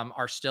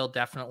 are still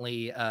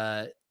definitely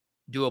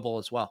doable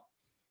as well.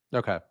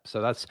 Okay,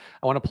 so I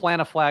want to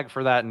plant a flag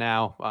for that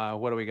now.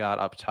 What do we got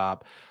up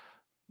top?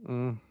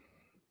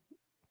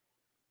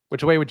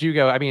 Which way would you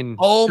go? I mean,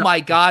 oh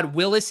my God,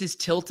 Willis is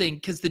tilting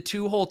because the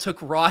 2-hole took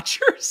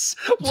Rodgers.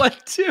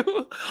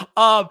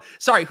 1-2.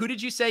 Sorry, who did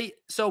you say?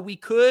 So we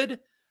could.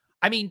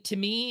 I mean, to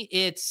me,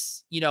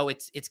 it's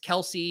it's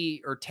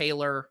Kelsey or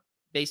Taylor,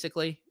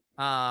 basically.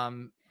 I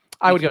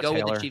would go Taylor.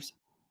 With the Chiefs.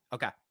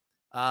 Okay.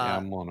 Yeah,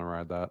 I'm willing to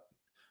ride that.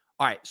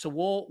 All right, so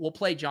we'll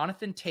play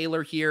Jonathan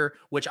Taylor here,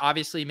 which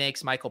obviously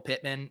makes Michael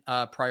Pittman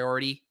a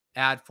priority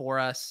ad for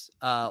us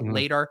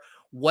later.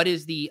 What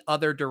is the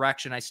other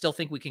direction? I still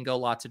think we can go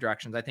lots of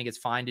directions. I think it's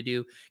fine to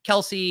do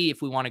Kelsey.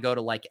 If we want to go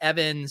to like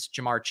Evans,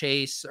 Jamar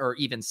Chase, or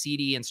even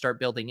CD and start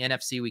building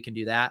NFC, we can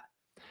do that.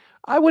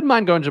 I wouldn't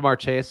mind going Jamar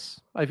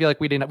Chase. I feel like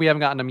we haven't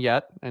gotten him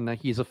yet, and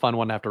he's a fun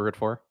one to have to root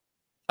for.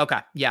 Okay,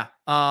 yeah.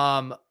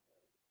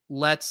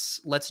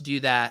 Let's do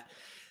that.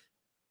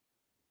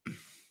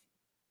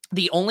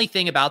 The only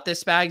thing about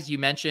this, Spags, you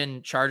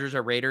mentioned Chargers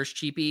or Raiders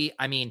cheapy.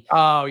 I mean,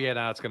 oh yeah,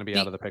 no, it's going to be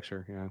out of the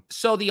picture. Yeah.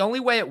 So the only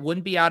way it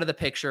wouldn't be out of the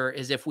picture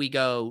is if we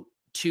go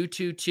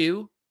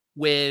 2-2-2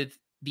 with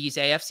these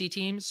AFC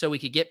teams. So we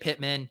could get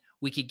Pittman,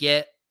 we could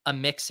get a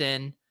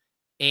Mixon,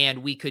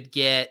 and we could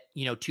get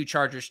 2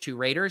 Chargers, 2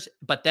 Raiders.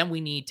 But then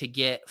we need to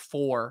get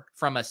 4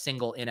 from a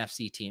single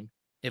NFC team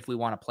if we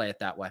want to play it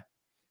that way.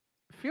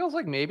 Feels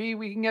like maybe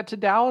we can get to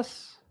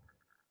Dallas.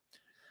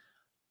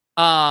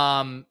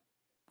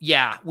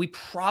 Yeah, we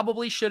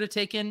probably should have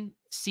taken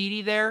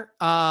CD there.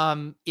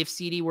 If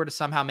CD were to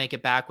somehow make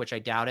it back, which I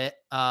doubt it,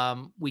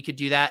 we could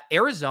do that.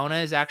 Arizona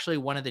is actually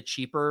one of the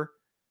cheaper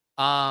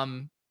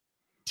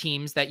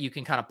teams that you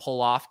can kind of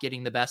pull off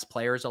getting the best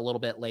players a little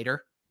bit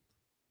later.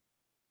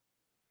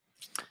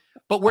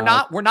 But we're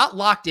not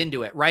locked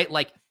into it, right?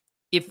 Like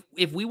if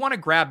we want to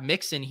grab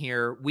Mixon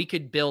here, we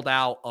could build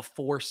out a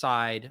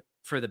 4-side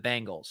for the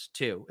Bengals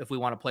too, if we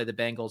want to play the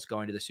Bengals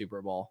going to the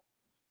Super Bowl.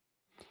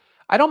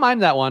 I don't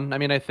mind that one. I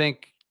mean, I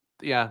think,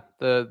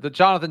 the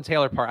Jonathan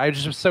Taylor part, I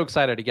was just so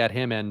excited to get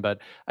him in, but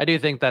I do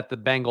think that the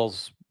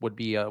Bengals would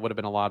have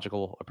been a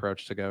logical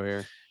approach to go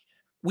here.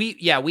 We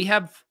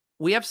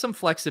have some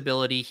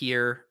flexibility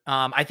here.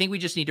 I think we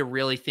just need to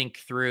really think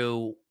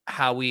through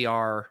how we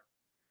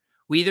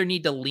either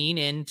need to lean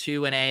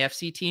into an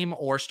AFC team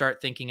or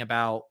start thinking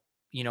about,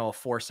 a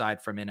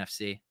 4-side from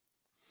NFC.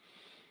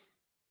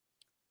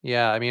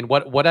 Yeah, I mean,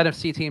 what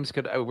NFC teams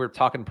we're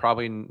talking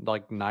probably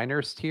like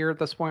Niners tier at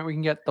this point we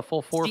can get the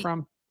full 4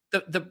 from?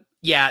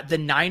 The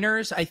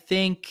Niners, I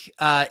think,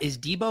 is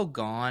Debo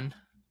gone?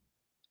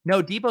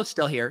 No, Debo's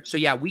still here. So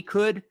yeah, we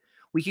could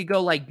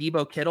go like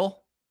Debo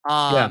Kittle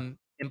and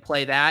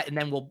play that, and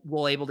then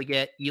we'll able to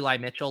get Eli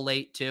Mitchell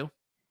late too.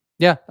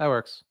 Yeah, that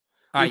works.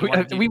 All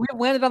right, we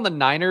landed on the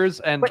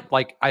Niners, and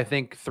I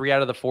think 3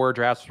 out of the 4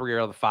 drafts, 3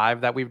 out of the 5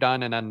 that we've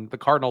done, and then the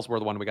Cardinals were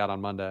the one we got on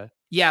Monday.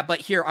 Yeah,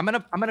 but here I'm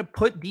gonna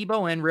put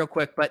Debo in real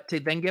quick, but to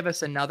then give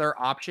us another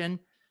option,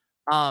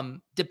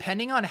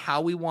 depending on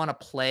how we want to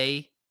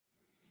play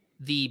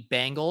the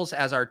Bengals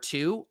as our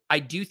 2, I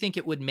do think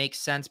it would make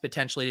sense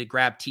potentially to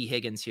grab T.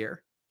 Higgins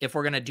here if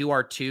we're gonna do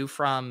our 2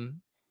 from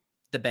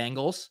the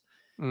Bengals,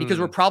 because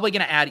we're probably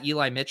gonna add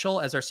Eli Mitchell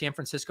as our San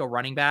Francisco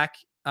running back.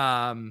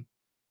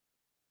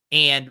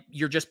 and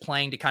you're just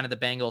playing to kind of the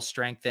Bengals'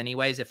 strength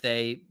anyways if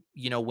they,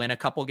 win a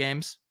couple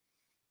games.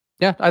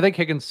 Yeah, I think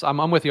Higgins.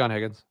 I'm with you on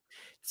Higgins.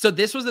 So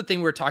this was the thing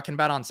we were talking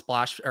about on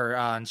Splash or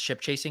on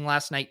Ship Chasing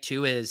last night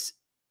too, is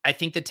I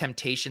think the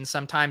temptation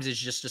sometimes is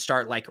just to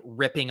start like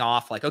ripping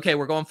off like, okay,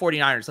 we're going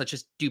 49ers. Let's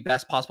just do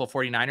best possible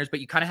 49ers.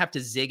 But you kind of have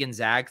to zig and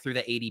zag through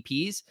the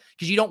ADPs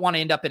because you don't want to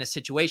end up in a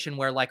situation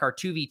where like our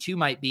 2v2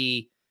 might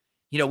be,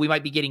 we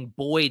might be getting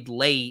Boyd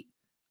late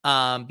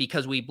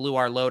because we blew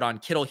our load on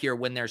Kittle here,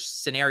 when there's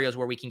scenarios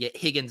where we can get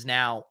Higgins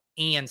now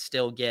and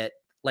still get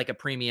like a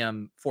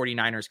premium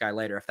 49ers guy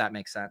later, if that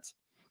makes sense.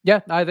 Yeah,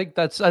 I think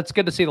that's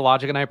good to see the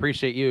logic, and I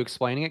appreciate you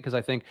explaining it, because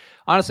I think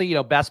honestly,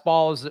 best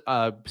ball is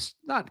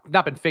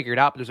not been figured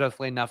out, but there's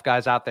definitely enough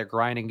guys out there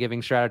grinding,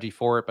 giving strategy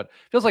for it. But it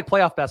feels like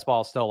playoff best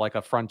ball is still like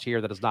a frontier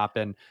that has not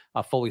been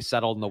fully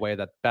settled in the way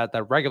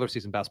that regular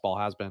season best ball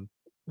has been.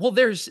 Well,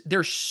 there's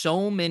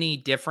so many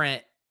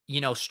different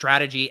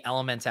strategy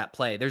elements at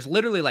play. There's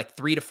literally like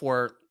 3 to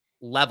 4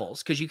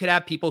 levels, because you could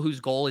have people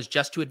whose goal is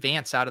just to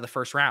advance out of the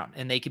first round,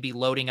 and they could be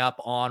loading up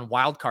on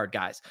wild card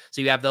guys.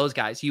 So you have those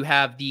guys. You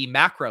have the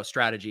macro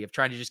strategy of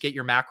trying to just get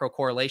your macro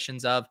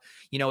correlations of,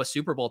 a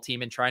Super Bowl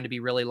team and trying to be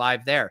really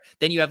live there.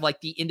 Then you have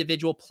like the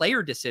individual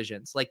player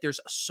decisions. Like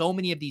there's so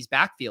many of these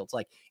backfields,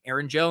 like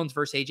Aaron Jones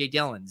versus AJ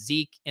Dillon,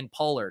 Zeke and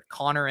Pollard,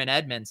 Connor and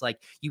Edmonds. Like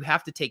you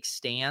have to take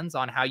stands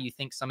on how you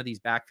think some of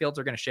these backfields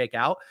are going to shake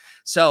out.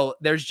 So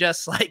there's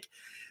just like,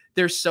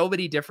 there's so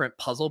many different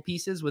puzzle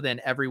pieces within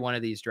every one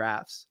of these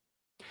drafts.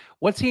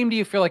 What team do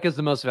you feel like is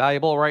the most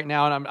valuable right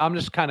now? And I'm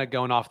just kind of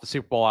going off the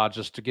Super Bowl odds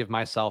just to give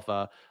myself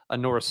a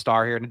North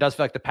Star here. And it does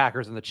feel like the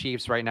Packers and the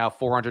Chiefs right now,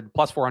 400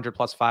 plus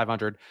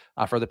 500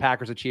 for the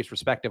Packers and Chiefs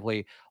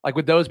respectively. Like,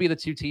 would those be the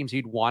two teams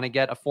you'd want to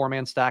get a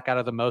 4-man stack out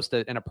of the most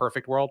in a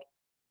perfect world?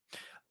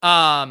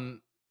 Sorry,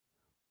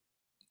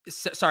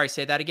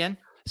 say that again.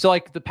 So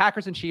like the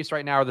Packers and Chiefs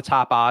right now are the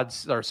top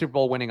odds or Super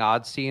Bowl winning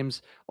odds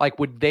teams. Like,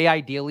 would they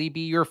ideally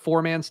be your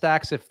 4-man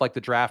stacks if like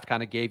the draft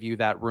kind of gave you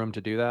that room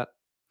to do that?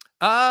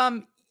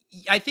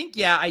 I think,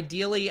 yeah,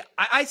 ideally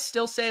I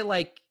still say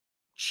like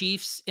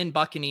Chiefs and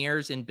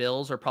Buccaneers and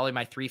Bills are probably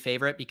my 3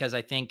 favorite, because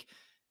I think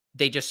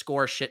they just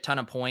score a shit ton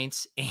of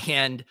points,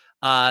 and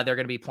they're going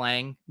to be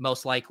playing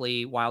most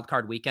likely wild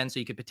card weekend. So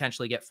you could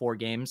potentially get 4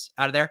 games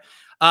out of there.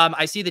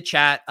 I see the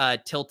chat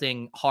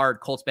tilting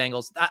hard Colts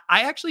Bengals.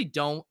 I actually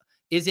don't.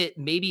 Is it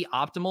maybe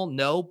optimal?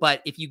 No,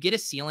 but if you get a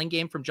ceiling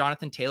game from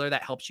Jonathan Taylor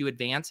that helps you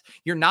advance,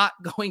 you're not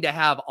going to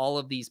have all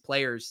of these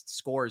players'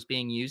 scores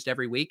being used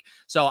every week.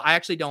 So I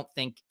actually don't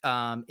think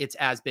it's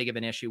as big of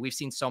an issue. We've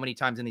seen so many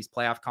times in these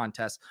playoff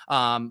contests,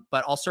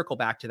 but I'll circle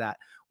back to that.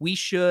 We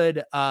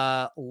should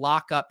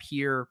lock up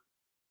here.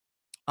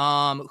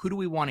 Who do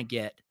we want to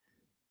get?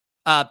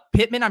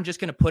 Pittman, I'm just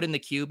going to put in the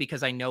queue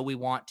because I know we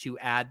want to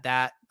add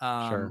that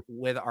Sure.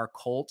 with our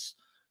Colts.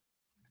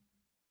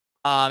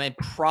 And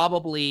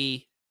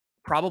probably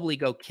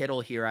go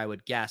Kittle here, I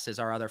would guess, as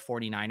our other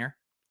 49er.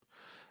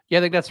 Yeah,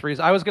 I think that's the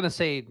reason. I was going to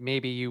say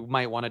maybe you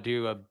might want to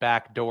do a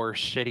backdoor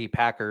shitty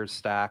Packers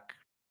stack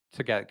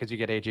to get, because you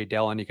get AJ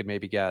Dillon, you could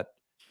maybe get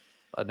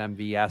an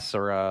MVS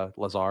or a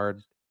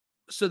Lazard.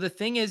 So the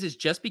thing is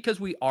just because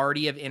we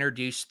already have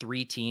introduced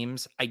 3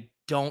 teams, I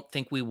don't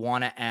think we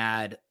want to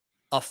add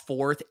a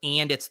 4th,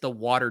 and it's the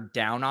watered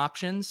down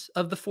options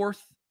of the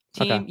 4th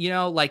team. Okay.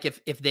 Like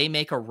if they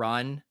make a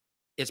run,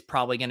 it's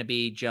probably going to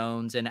be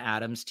Jones and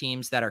Adams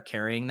teams that are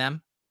carrying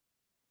them.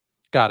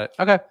 Got it.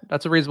 Okay.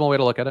 That's a reasonable way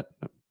to look at it.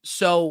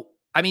 So,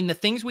 I mean, the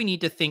things we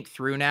need to think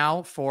through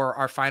now for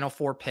our final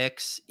 4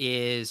 picks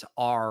is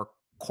our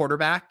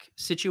quarterback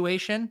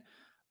situation.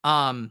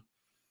 If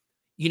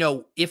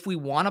we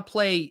want to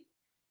play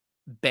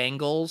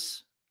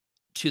Bengals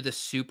to the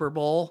Super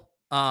Bowl,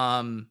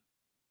 and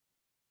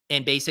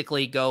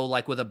basically go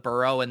like with a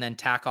Burrow and then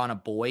tack on a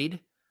Boyd,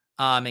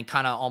 and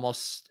kind of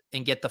almost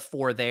and get the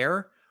 4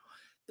 there.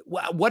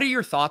 What are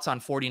your thoughts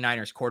on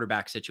 49ers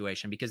quarterback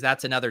situation? Because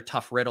that's another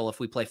tough riddle if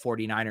we play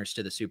 49ers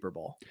to the Super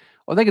Bowl.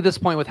 Well, I think at this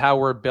point with how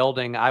we're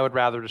building, I would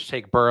rather just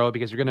take Burrow,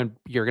 because you're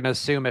gonna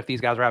assume if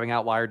these guys are having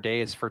outlier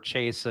days for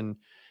Chase and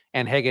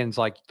Higgins,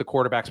 like the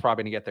quarterback's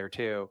probably gonna get there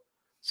too.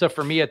 So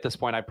for me at this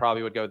point, I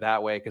probably would go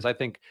that way, because I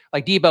think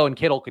like Debo and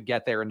Kittle could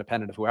get there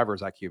independent of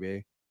whoever's at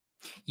QB.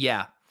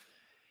 Yeah.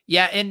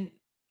 And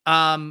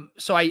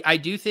so I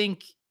do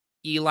think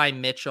Eli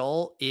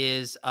Mitchell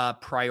is a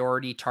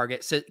priority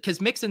target. So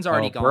because Mixon's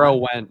already gone. Burrow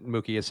went,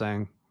 Mookie is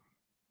saying.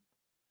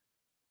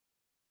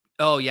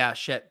 Oh yeah,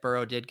 shit.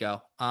 Burrow did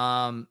go.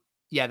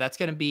 Yeah, that's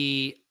gonna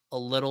be a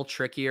little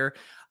trickier.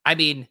 I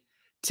mean,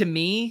 to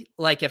me,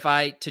 like if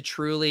I to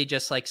truly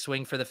just like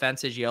swing for the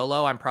fences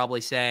YOLO, I'm probably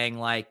saying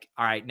like,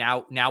 all right,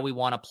 now we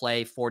want to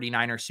play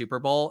 49er Super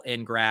Bowl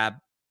and grab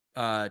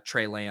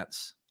Trey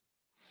Lance.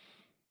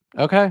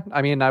 Okay.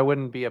 I mean, I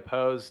wouldn't be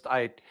opposed.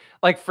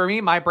 For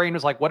me, my brain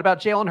was like, what about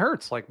Jalen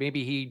Hurts? Like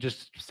maybe he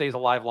just stays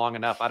alive long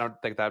enough. I don't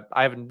think that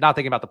I'm not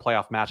thinking about the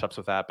playoff matchups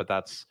with that, but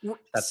that's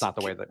not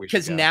the way that we should.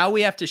 Because now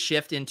we have to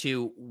shift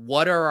into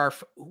what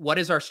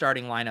is our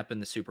starting lineup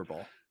in the Super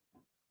Bowl?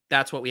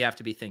 That's what we have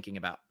to be thinking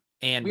about.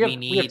 And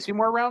we have 2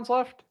 more rounds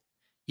left.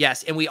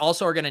 Yes, and we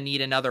also are going to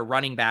need another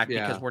running back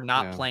because we're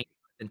not playing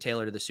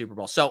Taylor to the Super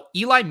Bowl. So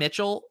Eli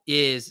Mitchell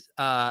is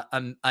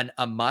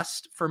a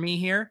must for me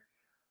here.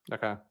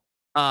 Okay.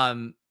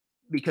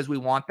 Because we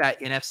want that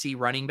NFC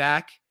running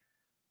back.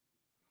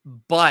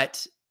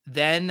 But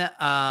then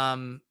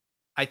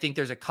I think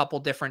there's a couple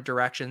different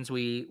directions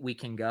we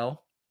can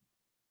go.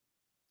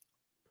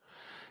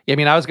 Yeah, I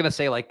mean, I was going to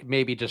say like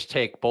maybe just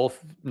take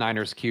both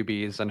Niners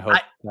QBs and hope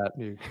that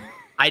you...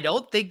 I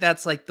don't think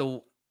that's like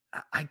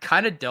I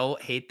kind of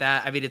don't hate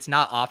that. I mean, it's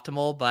not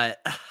optimal,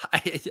 but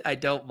I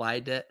don't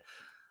mind it.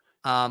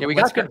 Yeah, we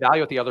got good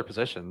value at the other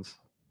positions.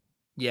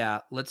 Yeah,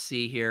 let's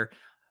see here.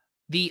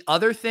 The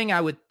other thing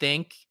I would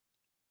think,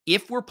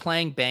 if we're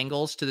playing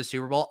Bengals to the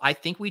Super Bowl, I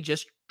think we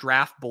just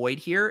draft Boyd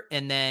here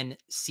and then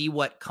see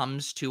what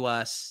comes to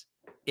us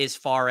as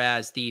far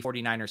as the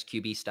 49ers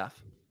QB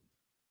stuff.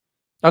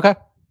 Okay,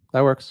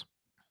 that works.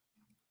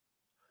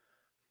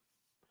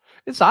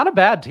 It's not a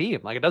bad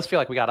team. Like, it does feel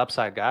like we got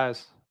upside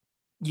guys.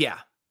 Yeah.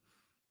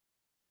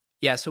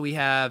 Yeah, so we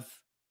have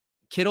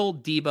Kittle,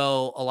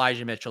 Debo,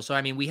 Elijah Mitchell. So,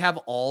 I mean, we have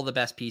all the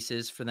best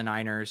pieces for the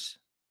Niners.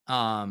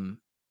 And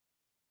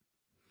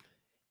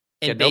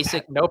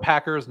no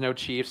Packers, no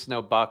Chiefs,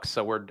 no Bucks.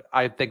 So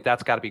I think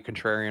that's got to be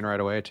contrarian right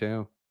away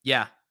too.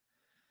 Yeah.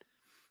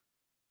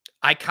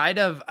 I'm kind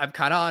of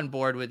on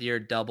board with your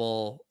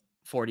double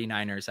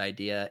 49ers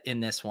idea in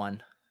this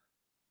one.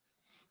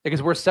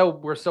 Because we're so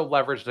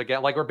leveraged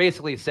again. Like, we're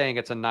basically saying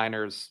it's a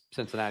Niners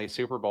Cincinnati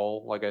Super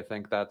Bowl. Like, I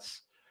think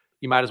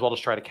you might as well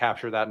just try to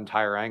capture that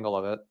entire angle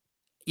of it.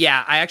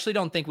 Yeah, I actually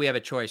don't think we have a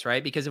choice,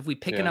 right? Because if we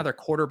pick another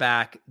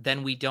quarterback,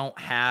 then we don't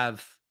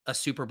have a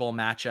Super Bowl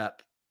matchup,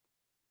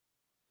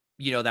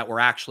 that we're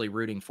actually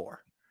rooting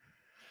for.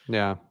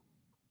 Yeah.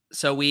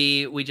 So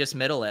we just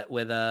middle it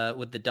with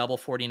the double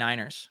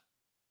 49ers.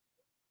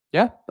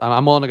 Yeah,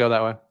 I'm willing to go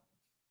that way.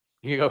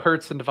 You go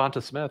Hurts and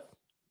Devonta Smith.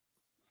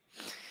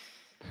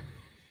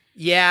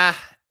 Yeah,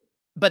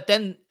 but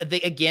then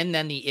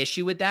the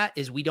issue with that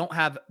is we don't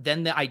have,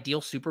 then the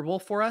ideal Super Bowl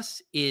for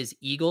us is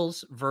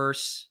Eagles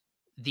versus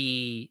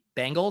the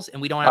Bengals,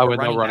 and we don't have a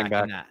running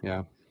back in that.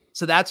 Yeah.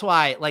 So that's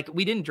why, like,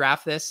 we didn't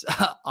draft this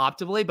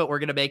optimally, but we're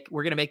gonna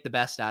make the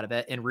best out of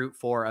it and root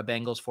for a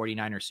Bengals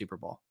 49ers Super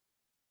Bowl.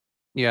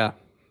 Yeah.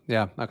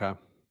 Yeah. Okay.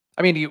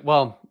 I mean,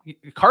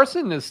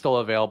 Carson is still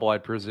available, I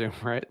presume,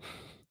 right?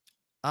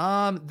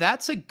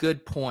 That's a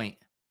good point.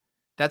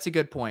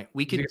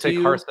 We could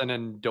say Carson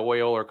and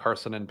Doyle or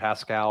Carson and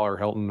Pascal or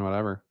Hilton,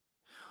 whatever.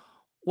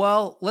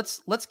 Well,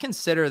 let's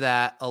consider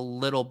that a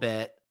little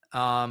bit.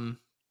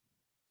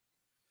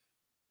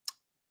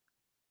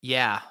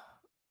 Yeah.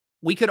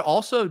 We could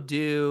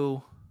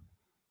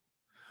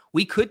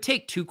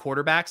take two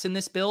quarterbacks in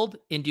this build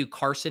and do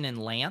Carson and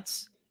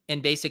Lance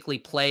and basically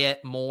play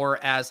it more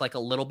as like a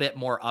little bit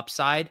more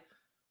upside,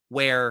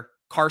 where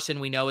Carson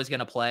we know is going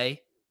to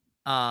play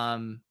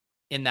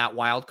in that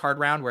wild card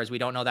round, whereas we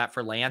don't know that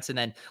for Lance. And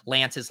then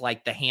Lance is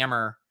like the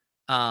hammer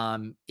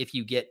if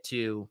you get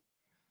to.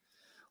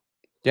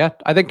 Yeah,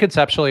 I think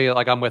conceptually,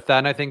 like, I'm with that.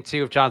 And I think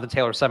too, if Jonathan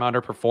Taylor somehow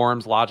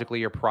underperforms, logically,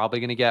 you're probably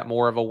going to get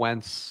more of a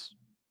Wentz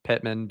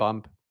Pittman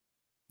bump.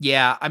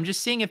 Yeah, I'm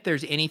just seeing if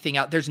there's anything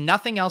else. There's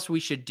nothing else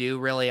we should do,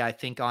 really, I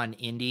think, on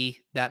Indy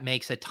that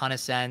makes a ton of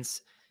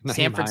sense.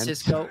 San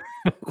Francisco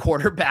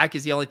quarterback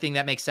is the only thing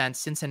that makes sense.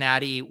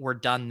 Cincinnati, we're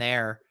done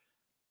there.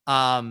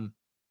 Can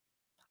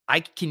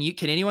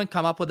anyone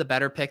come up with a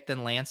better pick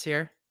than Lance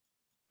here?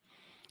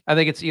 I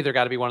think it's either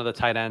got to be one of the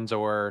tight ends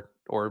or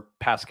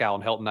Pascal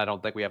and Hilton. I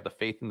don't think we have the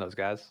faith in those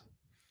guys.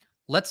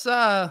 Let's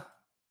do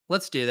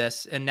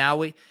this. And now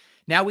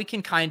we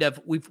can kind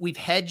of, we've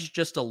hedged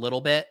just a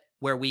little bit,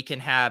 where we can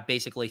have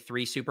basically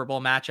 3 Super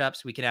Bowl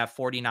matchups. We can have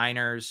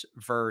 49ers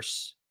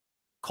versus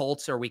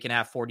Colts, or we can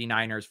have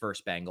 49ers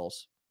versus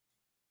Bengals.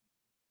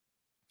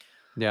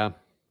 Yeah,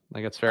 I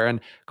think it's fair.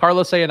 And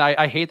Carlos saying,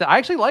 I hate that. I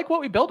actually like what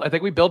we built. I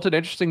think we built an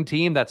interesting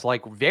team that's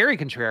like very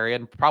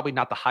contrarian, probably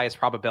not the highest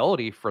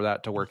probability for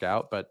that to work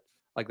out, but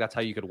like that's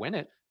how you could win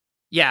it.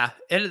 Yeah.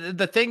 And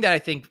the thing that I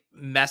think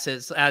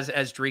messes, as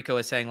Drico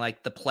is saying,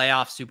 like the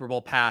playoff Super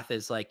Bowl path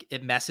is like,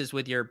 it messes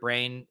with your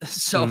brain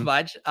so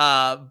much.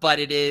 But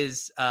it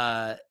is,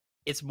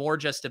 it's more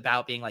just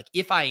about being like,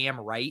 if I am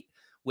right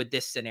with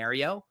this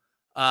scenario,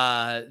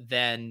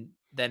 then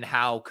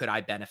how could I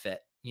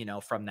benefit,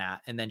 from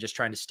that? And then just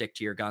trying to stick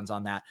to your guns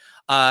on that.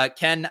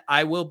 Ken,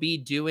 I will be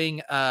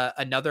doing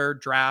another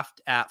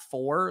draft at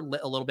 4 a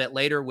little bit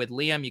later with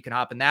Liam. You can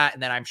hop in that.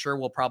 And then I'm sure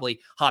we'll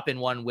probably hop in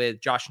one with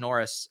Josh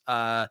Norris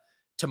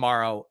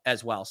tomorrow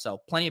as well.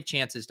 So plenty of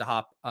chances to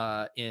hop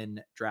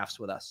in drafts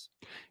with us.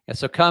 Yeah,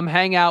 so come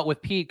hang out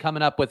with Pete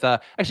coming up with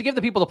actually give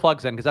the people the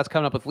plugs in, because that's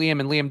coming up with Liam.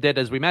 And Liam did,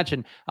 as we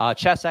mentioned,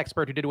 chess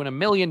expert who did win $1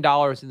 million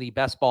in the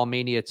Best Ball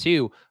Mania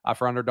 2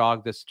 for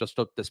Underdog this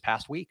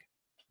past week.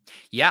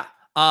 Yeah.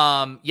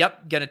 Going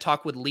to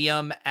talk with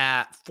Liam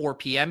at 4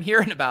 p.m. here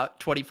in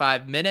about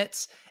 25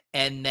 minutes.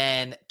 And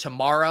then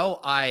tomorrow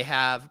I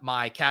have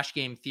my cash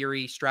game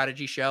theory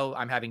strategy show.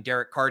 I'm having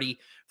Derek Carty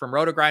from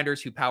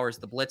RotoGrinders, who powers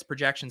the Blitz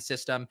projection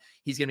system.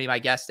 He's going to be my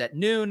guest at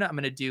noon. I'm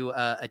going to do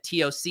a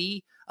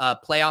TOC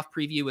playoff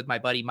preview with my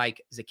buddy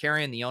Mike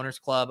Zakarian, the Owners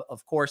Club.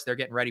 Of course, they're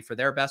getting ready for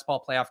their best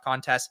ball playoff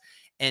contest.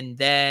 And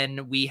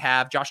then we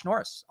have Josh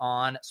Norris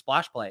on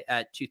Splash Play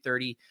at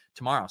 2:30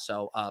 tomorrow.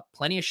 So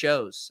plenty of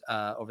shows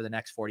over the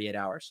next 48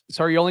 hours.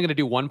 So are you only going to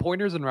do one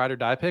pointers and ride or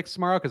die picks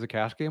tomorrow because of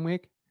cash game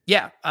week?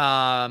 Yeah.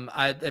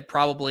 I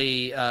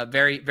probably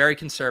very, very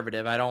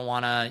conservative. I don't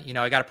want to,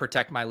 I got to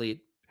protect my lead.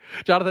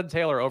 Jonathan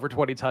Taylor over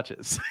 20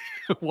 touches,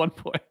 1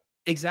 point.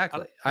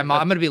 Exactly. I'm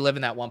going to be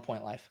living that 1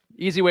 point life.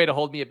 Easy way to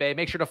hold me at bay.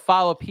 Make sure to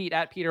follow Pete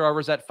at Peter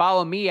Overzet.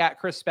 Follow me at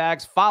Chris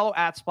Spags. Follow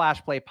at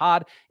Splash Play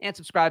Pod, and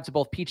subscribe to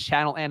both Pete's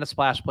channel and the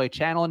Splash Play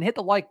channel. And hit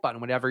the like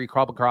button whenever you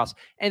come across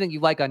anything you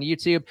like on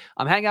YouTube.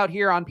 Hang out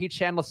here on Pete's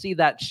channel to see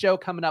that show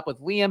coming up with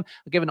Liam,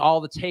 giving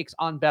all the takes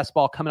on best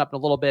ball coming up in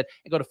a little bit.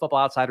 And go to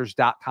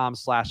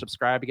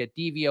footballoutsiders.com/subscribe to get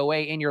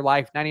DVOA in your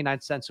life.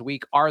 99 cents a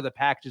week are the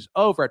packages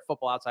over at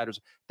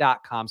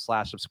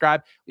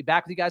footballoutsiders.com/subscribe. We'll be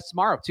back with you guys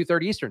tomorrow,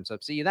 2:30 Eastern. So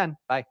see you then.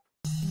 Bye.